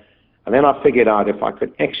bigger. And then I figured out if I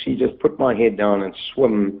could actually just put my head down and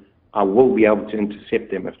swim, I will be able to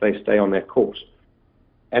intercept them if they stay on that course.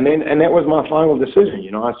 And that was my final decision.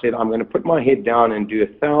 You know, I said, I'm going to put my head down and do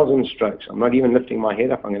 1,000 strokes. I'm not even lifting my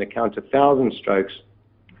head up. I'm going to count 1,000 strokes.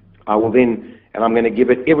 I will then, and I'm going to give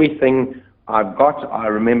it everything I've got. I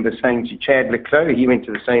remember saying to Chad Leclerc, he went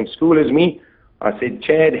to the same school as me. I said,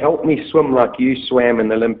 Chad, help me swim like you swam in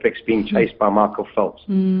the Olympics being chased by Michael Phelps.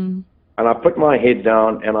 And I put my head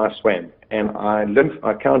down and I swam. And I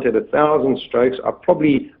counted 1,000 strokes. I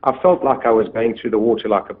felt like I was going through the water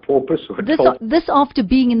like a porpoise. This after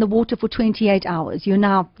being in the water for 28 hours, you're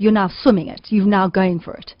now swimming it. You're now going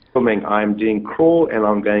for it. Swimming. I'm doing crawl and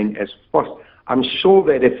I'm going as fast. I'm sure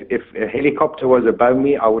that if a helicopter was above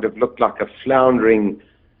me, I would have looked like a floundering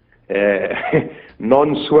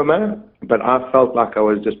non-swimmer. But I felt like I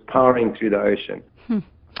was just powering through the ocean.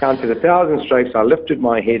 Counted 1,000 strokes. I lifted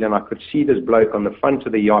my head and I could see this bloke on the front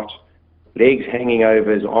of the yacht, legs hanging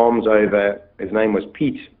over, his arms over. His name was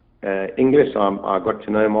Pete Inglis. I got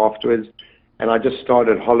to know him afterwards. And I just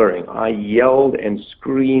started hollering. I yelled and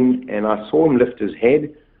screamed, and I saw him lift his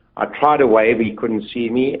head. I tried to wave, he couldn't see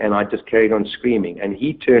me, and I just carried on screaming. And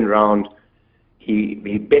he turned around. He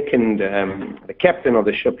beckoned the captain of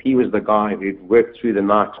the ship. He was the guy who'd worked through the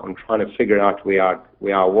night on trying to figure out where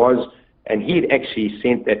I was. And he'd actually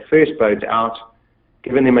sent that first boat out,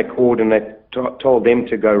 given them a coordinate, told them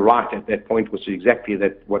to go right at that point, which is exactly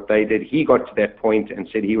what they did. He got to that point and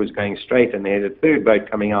said he was going straight, and they had a third boat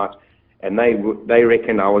coming out, and they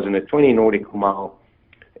reckoned I was in a 20 nautical mile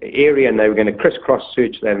area, and they were going to crisscross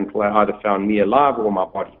search that until they either found me alive or my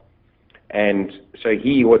body. And so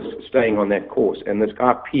he was staying on that course. And this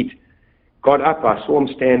guy, Pete, got up. I saw him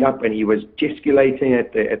stand up, and he was gesticulating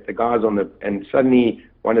at the guys and suddenly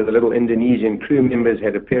one of the little Indonesian crew members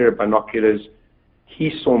had a pair of binoculars.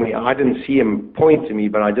 He saw me. I didn't see him point to me,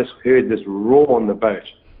 but I just heard this roar on the boat.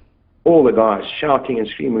 All the guys shouting and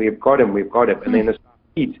screaming, we've got him, we've got him. And then this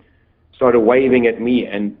Pete started waving at me,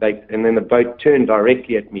 and then the boat turned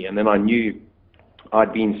directly at me, and then I knew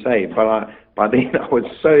I'd been saved. But by then I was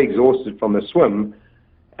so exhausted from the swim,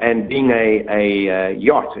 and being a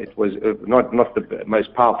yacht, it was not the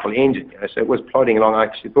most powerful engine, so it was plodding along. I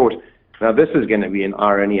actually thought, now this is going to be an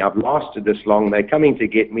irony. I've lasted this long. They're coming to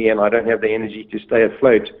get me, and I don't have the energy to stay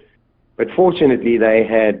afloat. But fortunately, they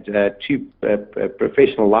had two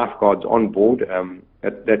professional lifeguards on board.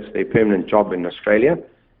 That's their permanent job in Australia.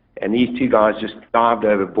 And these two guys just dived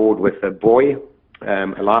overboard with a buoy,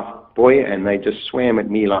 a life buoy, and they just swam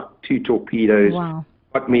at me like two torpedoes. Wow.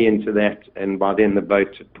 Got me into that, and by then the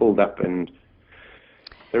boat pulled up, and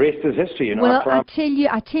the rest is history. You know. Well, I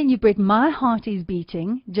tell you, Brett, my heart is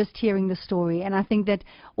beating just hearing the story, and I think that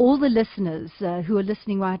all the listeners who are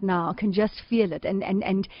listening right now can just feel it,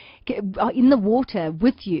 and are in the water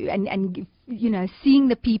with you, and you know, seeing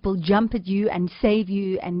the people jump at you and save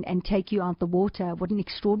you and take you out the water. What an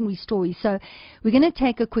extraordinary story. So we're going to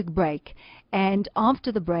take a quick break. And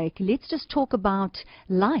after the break, let's just talk about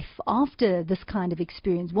life after this kind of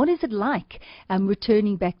experience. What is it like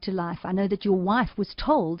returning back to life? I know that your wife was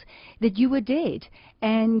told that you were dead.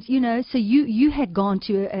 And, you know, so you had gone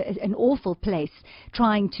to an awful place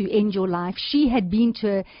trying to end your life. She had been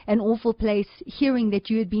to an awful place hearing that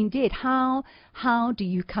you had been dead. How do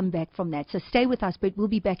you come back from that? So stay with us, Brett. We'll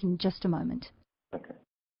be back in just a moment. Okay.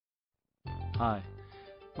 Hi,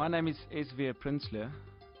 my name is Esvia Prinsloo,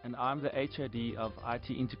 and I'm the HOD of IT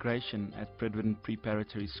integration at Brett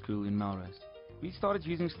Preparatory School in Melrose. We started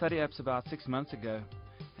using study apps about 6 months ago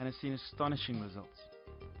and have seen astonishing results.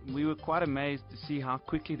 We were quite amazed to see how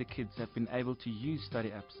quickly the kids have been able to use study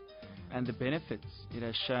apps and the benefits it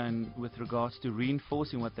has shown with regards to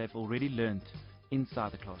reinforcing what they've already learned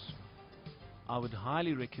inside the classroom. I would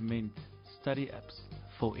highly recommend study apps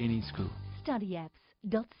for any school.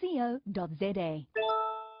 Studyapps.co.za.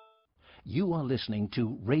 You are listening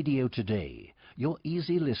to Radio Today, your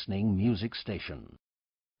easy listening music station.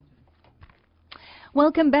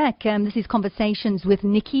 Welcome back. This is Conversations with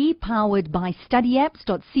Niki, powered by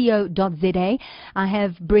studyapps.co.za. I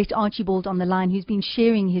have Brett Archibald on the line, who's been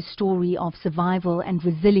sharing his story of survival and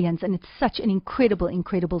resilience, and it's such an incredible,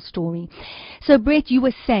 incredible story. So, Brett, you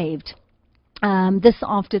were saved. This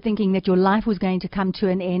after thinking that your life was going to come to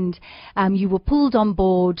an end. You were pulled on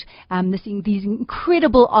board, these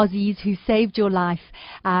incredible Aussies who saved your life.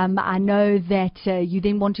 I know that you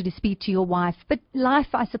then wanted to speak to your wife, but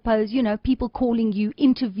life, I suppose, you know, people calling you,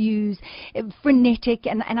 interviews, frenetic,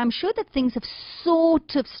 and I'm sure that things have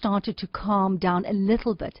sort of started to calm down a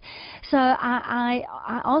little bit. So I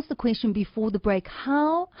asked the question before the break,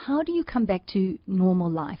 how do you come back to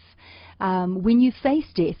normal life? When you face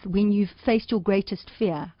death, when you've faced your greatest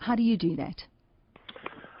fear, how do you do that?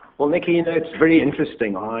 Well, Nikki, you know, it's very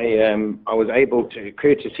interesting. I was able to,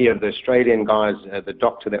 courtesy of the Australian guys, the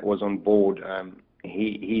doctor that was on board,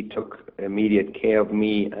 he took immediate care of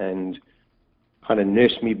me and kind of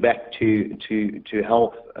nursed me back to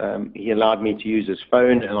health. He allowed me to use his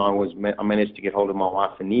phone, and I managed to get hold of my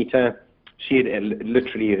wife, Anita. She had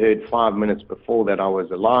literally heard 5 minutes before that I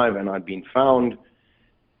was alive and I'd been found.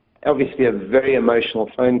 Obviously a very emotional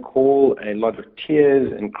phone call, a lot of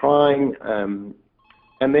tears and crying. And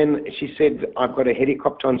then she said, I've got a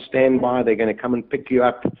helicopter on standby. They're going to come and pick you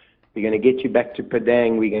up. We're going to get you back to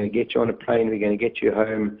Padang. We're going to get you on a plane. We're going to get you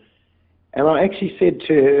home. And I actually said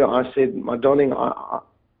to her, I said, my darling,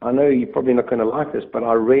 I know you're probably not going to like this, but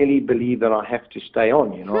I really believe that I have to stay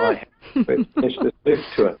on. You know, I have to finish this surf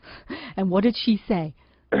tour. And what did she say?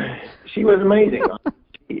 She was amazing.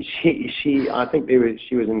 I think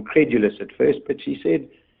she was incredulous at first, but she said,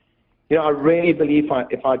 you know, I really believe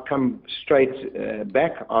if I'd come straight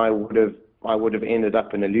back, I would have ended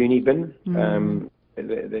up in a loony bin.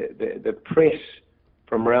 The press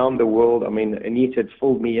from around the world, I mean, Anita had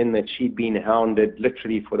filled me in that she'd been hounded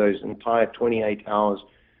literally for those entire 28 hours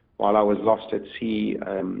while I was lost at sea.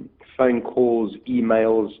 Phone calls,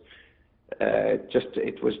 emails.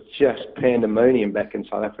 It was just pandemonium back in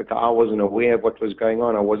South Africa. I wasn't aware of what was going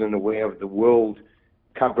on. I wasn't aware of the world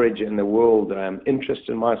coverage and the world interest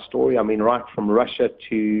in my story. I mean, right from Russia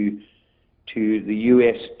to the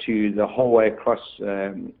US to the whole way across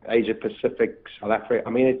Asia Pacific, South Africa. I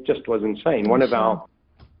mean, it just was insane. One of our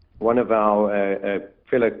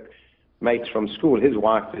fellow mates from school, his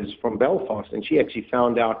wife is from Belfast, and she actually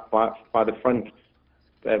found out by the front.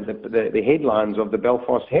 The headlines of the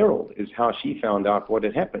Belfast Herald is how she found out what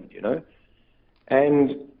had happened, you know.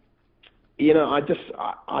 And, you know, I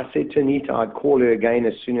said to Anita I'd call her again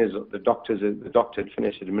as soon as the doctor had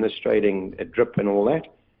finished administrating a drip and all that.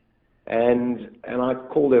 And I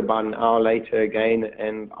called her about an hour later again,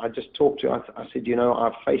 and I just talked to her. I said, you know,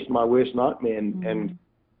 I've faced my worst nightmare, and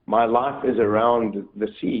my life is around the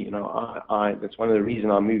sea. You know, that's one of the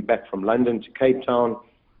reasons I moved back from London to Cape Town.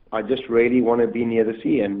 I just really want to be near the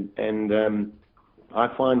sea, and I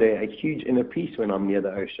find a huge inner peace when I'm near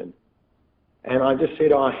the ocean. And I just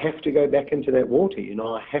said, I have to go back into that water, you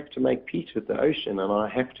know, I have to make peace with the ocean, and I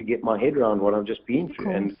have to get my head around what I've just been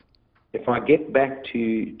through. And if I get back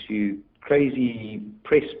to crazy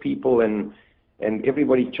press people and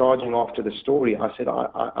everybody charging after the story, I said,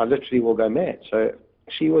 I literally will go mad. So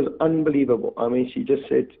she was unbelievable. I mean, she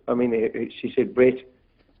said, Brett,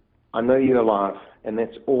 I know you're alive, and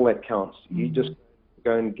that's all that counts. You just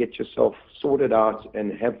go and get yourself sorted out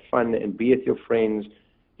and have fun and be with your friends.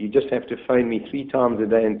 You just have to phone me 3 times a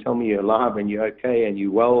day and tell me you're alive and you're okay and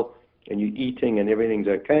you're well and you're eating and everything's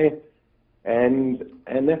okay. And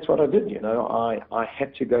that's what I did, you know. I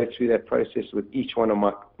had to go through that process with each one of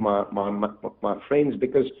my friends,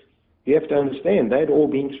 because you have to understand, they'd all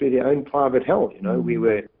been through their own private hell, you know. We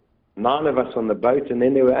were 9 of us on the boat, and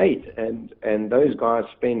then there were 8, and those guys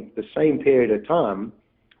spent the same period of time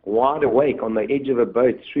wide awake on the edge of a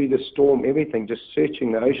boat through the storm, everything, just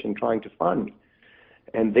searching the ocean, trying to find me.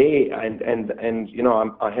 And you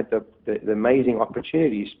know, I had the amazing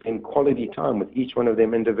opportunity to spend quality time with each one of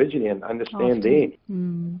them individually and understand their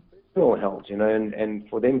personal health, you know, and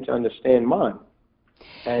for them to understand mine.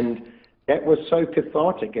 And that was so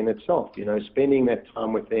cathartic in itself, you know, spending that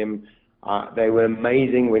time with them. They were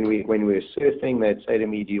amazing when we were surfing. They'd say to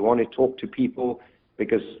me, do you want to talk to people?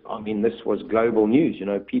 Because, I mean, this was global news. You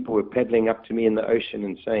know, people were paddling up to me in the ocean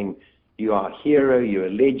and saying, you are a hero, you're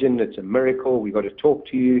a legend, it's a miracle, we've got to talk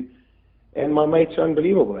to you. And my mates are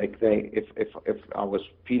unbelievable. Like if I was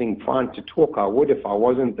feeling fine to talk, I would. If I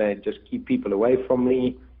wasn't, they'd just keep people away from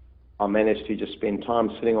me. I managed to just spend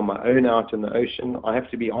time sitting on my own out in the ocean. I have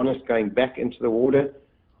to be honest, going back into the water,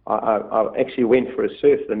 I actually went for a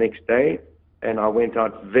surf the next day, and I went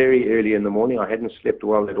out very early in the morning. I hadn't slept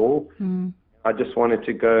well at all. I just wanted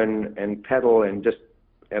to go and paddle and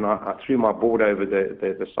I threw my board over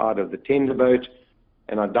the side of the tender boat,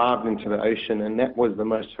 and I dived into the ocean, and that was the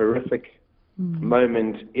most horrific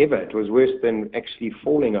moment ever. It was worse than actually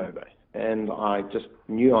falling over, and I just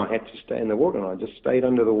knew I had to stay in the water, and I just stayed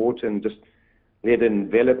under the water and just let it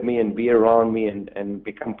envelop me and be around me and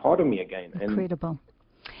become part of me again. Incredible.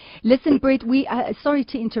 Listen, Brett, sorry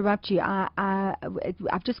to interrupt you.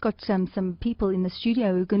 I've just got some people in the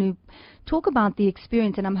studio who are going to talk about the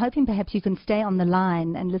experience, and I'm hoping perhaps you can stay on the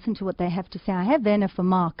line and listen to what they have to say. I have Werner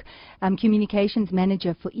Vermaak, Communications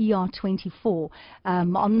Manager for ER24,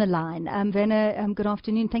 on the line. Werner, good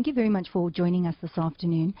afternoon. Thank you very much for joining us this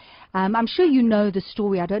afternoon. I'm sure you know the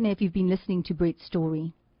story. I don't know if you've been listening to Brett's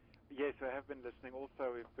story. Yes, I have been listening.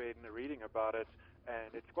 Also, we've been reading about it,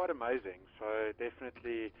 and it's quite amazing. So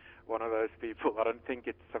definitely one of those people. I don't think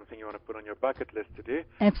it's something you want to put on your bucket list to do.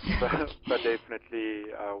 Absolutely. But definitely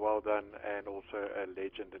well done, and also a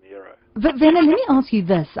legend and hero. But Werner, let me ask you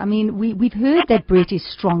this. I mean, we've heard that Brett is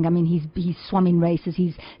strong. I mean, he's swum in races,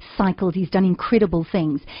 he's cycled, he's done incredible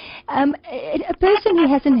things. A person who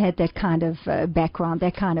hasn't had that kind of background,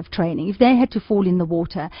 that kind of training, if they had to fall in the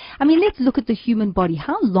water, I mean, let's look at the human body.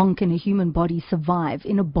 How long can a human body survive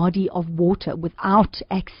in a body of water without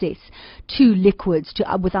access to liquids,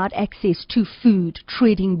 without access to food,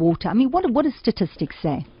 treading water? I mean, what do statistics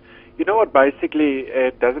say? You know what, basically,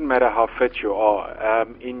 it doesn't matter how fit you are.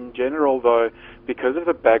 In general, though, because of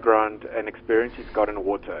the background and experience he's got in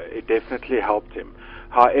water, it definitely helped him.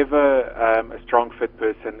 However, a strong, fit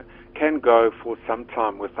person can go for some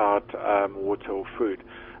time without water or food.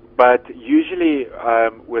 But usually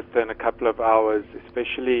within a couple of hours,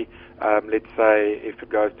 especially, let's say, if it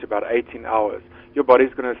goes to about 18 hours, your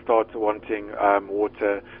body's going to start wanting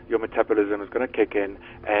water, your metabolism is going to kick in,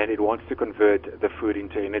 and it wants to convert the food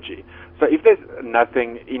into energy. So if there's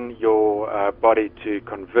nothing in your body to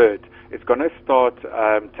convert, it's going to start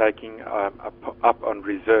taking up on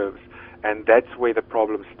reserves. And that's where the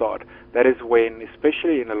problems start. That is when,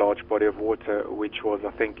 especially in a large body of water, which was,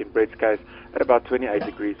 I think, in Brett's case, at about 28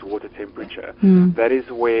 degrees water temperature, that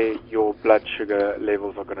is where your blood sugar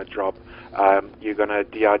levels are going to drop. You're going to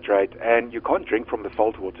dehydrate, and you can't drink from the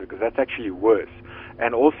salt water because that's actually worse.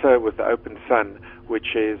 And also with the open sun,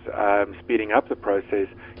 which is speeding up the process,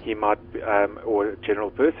 he might, or a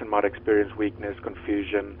general person might experience weakness,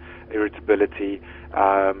 confusion, irritability,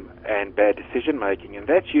 and bad decision making. And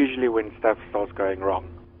that's usually when stuff starts going wrong.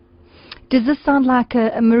 Does this sound like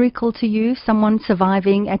a miracle to you, someone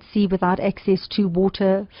surviving at sea without access to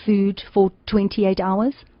water, food for 28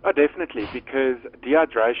 hours? Oh, definitely, because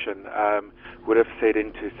dehydration would have set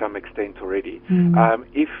in to some extent already.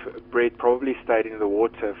 If Brett probably stayed in the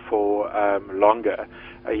water for longer,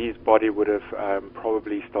 his body would have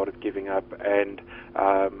probably started giving up, and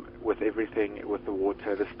with everything, with the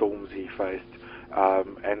water, the storms he faced,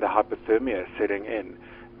 and the hypothermia setting in,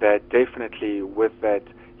 that definitely with that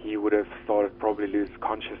he would have started probably lose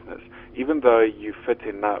consciousness. Even though you fit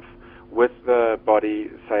enough, with the body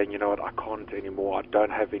saying, you know what, I can't anymore, I don't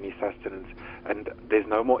have any sustenance, and there's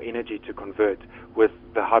no more energy to convert, with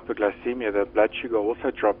the hypoglycemia, the blood sugar also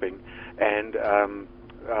dropping, and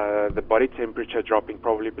the body temperature dropping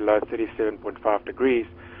probably below 37.5 degrees,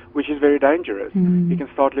 which is very dangerous. You can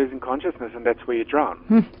start losing consciousness, and that's where you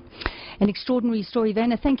drown. An extraordinary story,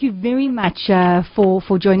 Werner. Thank you very much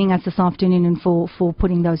for joining us this afternoon and for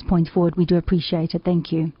putting those points forward. We do appreciate it.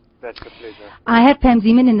 Thank you. That's a pleasure. I have Pam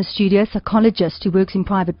Zeman in the studio, psychologist who works in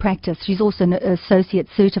private practice. She's also an associate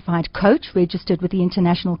certified coach, registered with the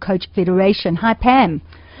International Coach Federation. Hi, Pam.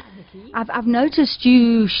 I've noticed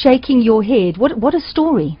you shaking your head. What a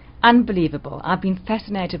story. Unbelievable. I've been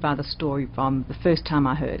fascinated by the story from the first time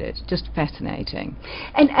I heard it. Just fascinating.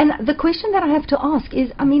 And the question that I have to ask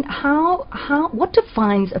is, I mean, what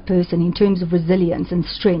defines a person in terms of resilience and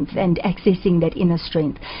strength and accessing that inner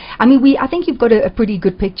strength? I mean, I think you've got a pretty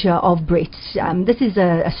good picture of Brett. This is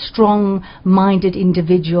a strong-minded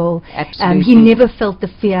individual. Absolutely. He never felt the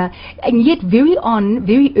fear, and yet very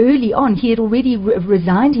early on, he had already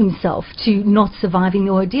resigned himself to not surviving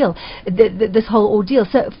the ordeal, this whole ordeal.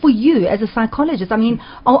 So for you as a psychologist, I mean,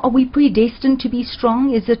 are we predestined to be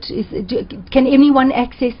strong? Can anyone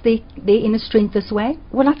access their inner strength this way?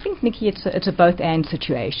 Well, I think, Nikki, it's a both-and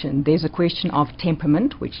situation. There's a question of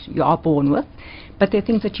temperament, which you are born with, but there are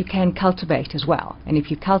things that you can cultivate as well. And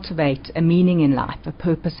if you cultivate a meaning in life, a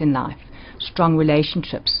purpose in life, strong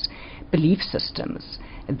relationships, belief systems,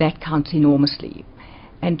 that counts enormously.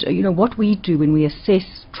 And what we do when we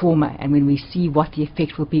assess trauma and when we see what the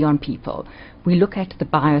effect will be on people, we look at the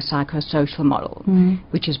biopsychosocial model,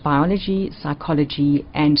 which is biology, psychology,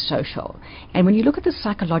 and social. And when you look at the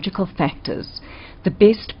psychological factors, the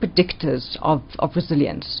best predictors of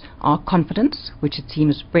resilience are confidence, which it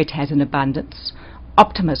seems Brett has in abundance,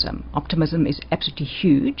 optimism. Optimism is absolutely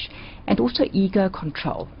huge, and also ego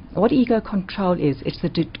control. What ego control is, it's the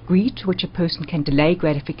degree to which a person can delay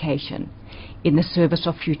gratification in the service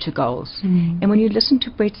of future goals. And when you listen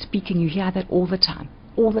to Brett speaking, you hear that all the time.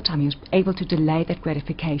 All the time he was able to delay that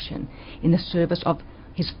gratification in the service of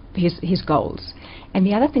his goals. And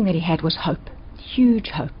the other thing that he had was hope, huge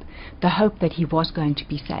hope. The hope that he was going to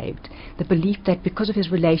be saved. The belief that because of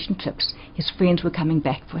his relationships, his friends were coming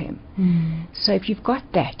back for him. So if you've got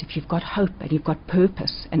that, if you've got hope and you've got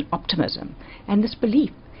purpose and optimism and this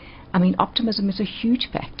belief, I mean, optimism is a huge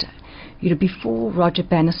factor. Before Roger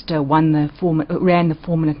Bannister ran the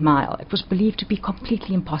 4-minute mile, it was believed to be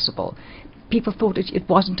completely impossible. People thought it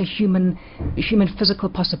wasn't a human physical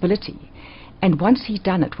possibility. And once he'd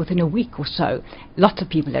done it, within a week or so, lots of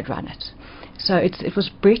people had run it. So it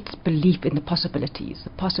was Brett's belief in the possibilities,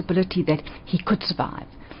 the possibility that he could survive,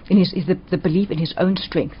 and the belief in his own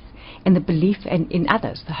strength, and the belief in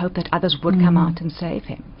others, the hope that others would come out and save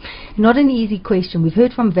him. Not an easy question. We've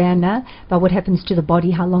heard from Werner about what happens to the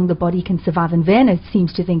body, how long the body can survive, and Werner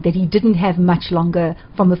seems to think that he didn't have much longer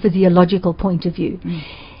from a physiological point of view.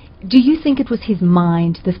 Do you think it was his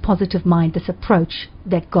mind, this positive mind, this approach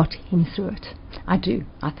that got him through it? I do.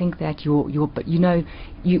 I think that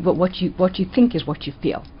what you think is what you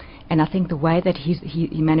feel, and I think the way that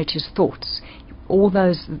he managed his thoughts,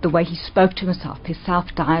 the way he spoke to himself, his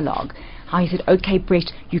self-dialogue, how he said, "Okay,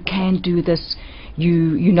 Brett, you can do this.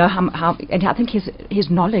 You know how," and I think his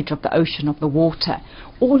knowledge of the ocean, of the water,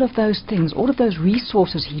 all of those things, all of those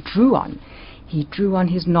resources he drew on. He drew on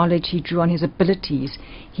his knowledge, he drew on his abilities,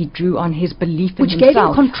 he drew on his belief in himself. Which gave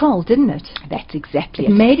him control, didn't it? That's exactly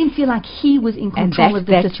it. It made him feel like he was in control of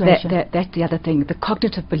the situation. That's the other thing. The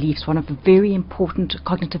cognitive beliefs, one of the very important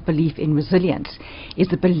cognitive belief in resilience, is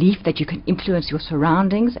the belief that you can influence your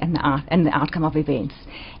surroundings and the outcome of events.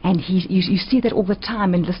 And you see that all the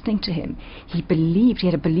time in listening to him. He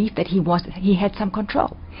had a belief that he had some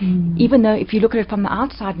control. Even though if you look at it from the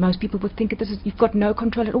outside, most people would think that you've got no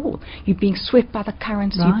control at all. You're being swept by the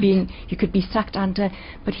currents, right. You could be sucked under,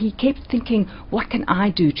 but he kept thinking, what can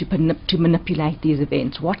I do to manipulate these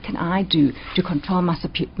events? What can I do to control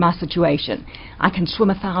my situation? I can swim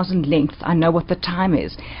 1,000 lengths. I know what the time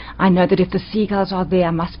is. I know that if the seagulls are there,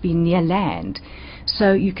 I must be near land.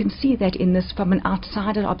 So you can see that in this, from an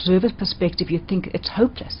outsider observer's perspective, you think it's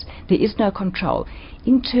hopeless. There is no control.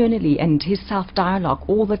 Internally, and his self-dialogue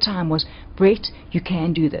all the time was, Brett, you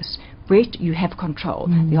can do this. Brett, you have control.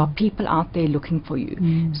 There are people out there looking for you.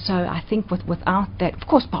 So I think without that, of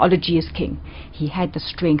course, biology is king. He had the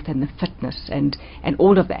strength and the fitness and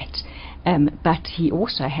all of that. But he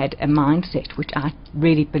also had a mindset which I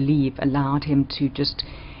really believe allowed him to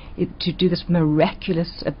do this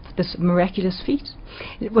miraculous feat.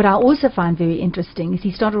 What I also find very interesting is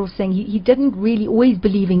he started off saying he didn't really always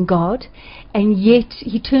believe in God, and yet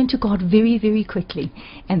he turned to God very, very quickly.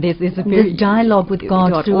 And there's a very dialogue with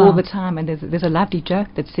God all the time. And there's a lovely joke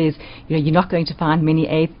that says, you're not going to find many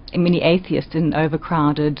atheists in an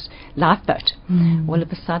overcrowded lifeboat. All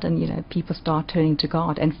of a sudden, people start turning to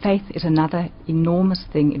God. And faith is another enormous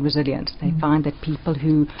thing in resilience. They find that people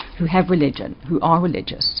who have religion, who are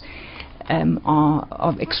religious,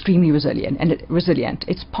 are extremely resilient.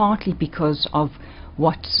 It's partly because of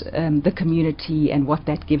what the community and what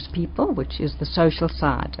that gives people, which is the social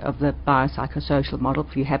side of the biopsychosocial model.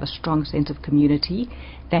 If you have a strong sense of community,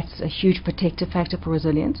 that's a huge protective factor for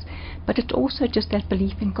resilience. But it's also just that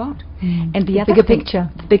belief in God. And the other bigger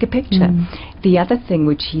picture. The other thing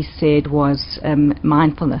which he said was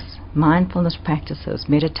mindfulness practices,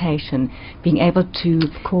 meditation, being able to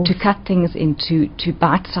cut things into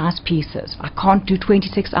bite-sized pieces. I can't do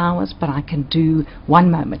 26 hours, but I can do 1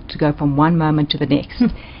 moment, to go from one moment to the next.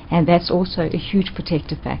 And that's also a huge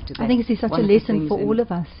protective factor. I think it's such a lesson for all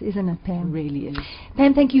of us, isn't it, Pam? It really is.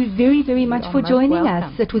 Pam, thank you very, very much for joining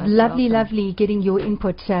us. It was lovely getting your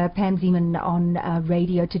input, Pam Zeman, on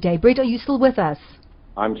radio today. Brett, are you still with us?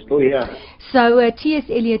 I'm still here. So T.S.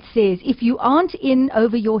 Eliot says, if you aren't in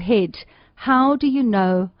over your head, how do you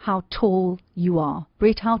know how tall you are?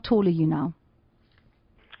 Brett, how tall are you now?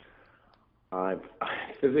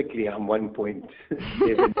 Physically, I'm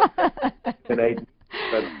 1.7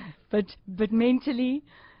 but mentally,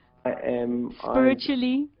 I am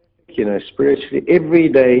spiritually. Spiritually, every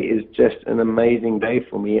day is just an amazing day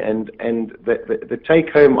for me. And the take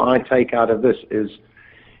home I take out of this is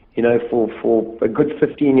you know, for a good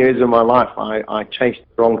 15 years of my life, I chased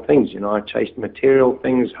the wrong things. You know, I chased material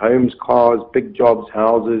things, homes, cars, big jobs,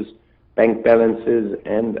 houses, bank balances,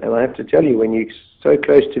 and I have to tell you, when you're so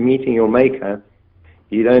close to meeting your maker,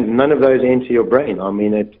 none of those enter your brain. I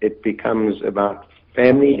mean, it becomes about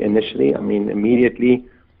family initially. I mean, immediately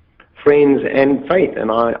friends and faith.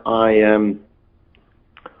 And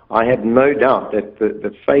I had no doubt that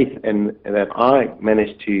the faith and that I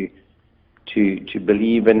managed to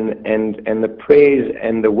believe in, and the prayers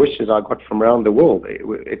and the wishes I got from around the world,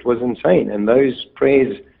 it was insane. And those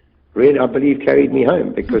prayers really, I believe, carried me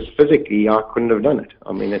home, because physically I couldn't have done it.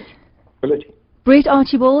 I mean, it's ability. Brett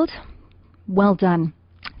Archibald, well done.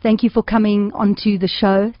 Thank you for coming onto the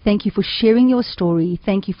show. Thank you for sharing your story.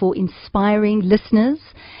 Thank you for inspiring listeners.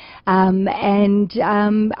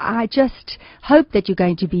 I just hope that you're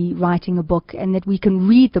going to be writing a book, and that we can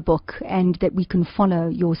read the book, and that we can follow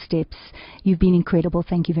your steps. You've been incredible.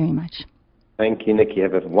 Thank you very much. Thank you, Nikki.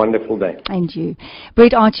 Have a wonderful day. And you.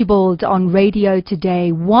 Brett Archibald on Radio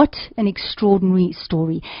Today. What an extraordinary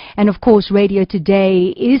story. And of course, Radio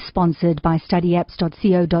Today is sponsored by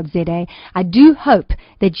studyapps.co.za. I do hope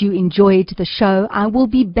that you enjoyed the show. I will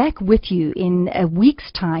be back with you in a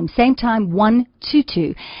week's time, same time, 1 to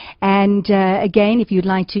 2. And again, if you'd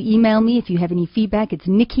like to email me, if you have any feedback, it's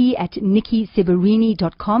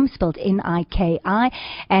Niki@nikiseberini.com, spelled Niki.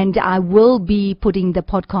 And I will be putting the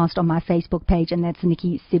podcast on my Facebook page, and that's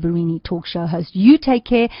Niki Seberini, talk show host. You take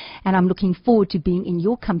care, and I'm looking forward to being in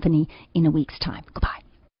your company in a week's time. Goodbye.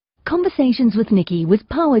 Conversations with Niki was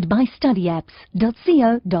powered by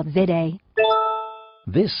studyapps.co.za.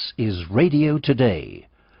 This is Radio Today,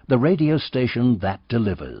 the radio station that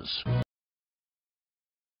delivers.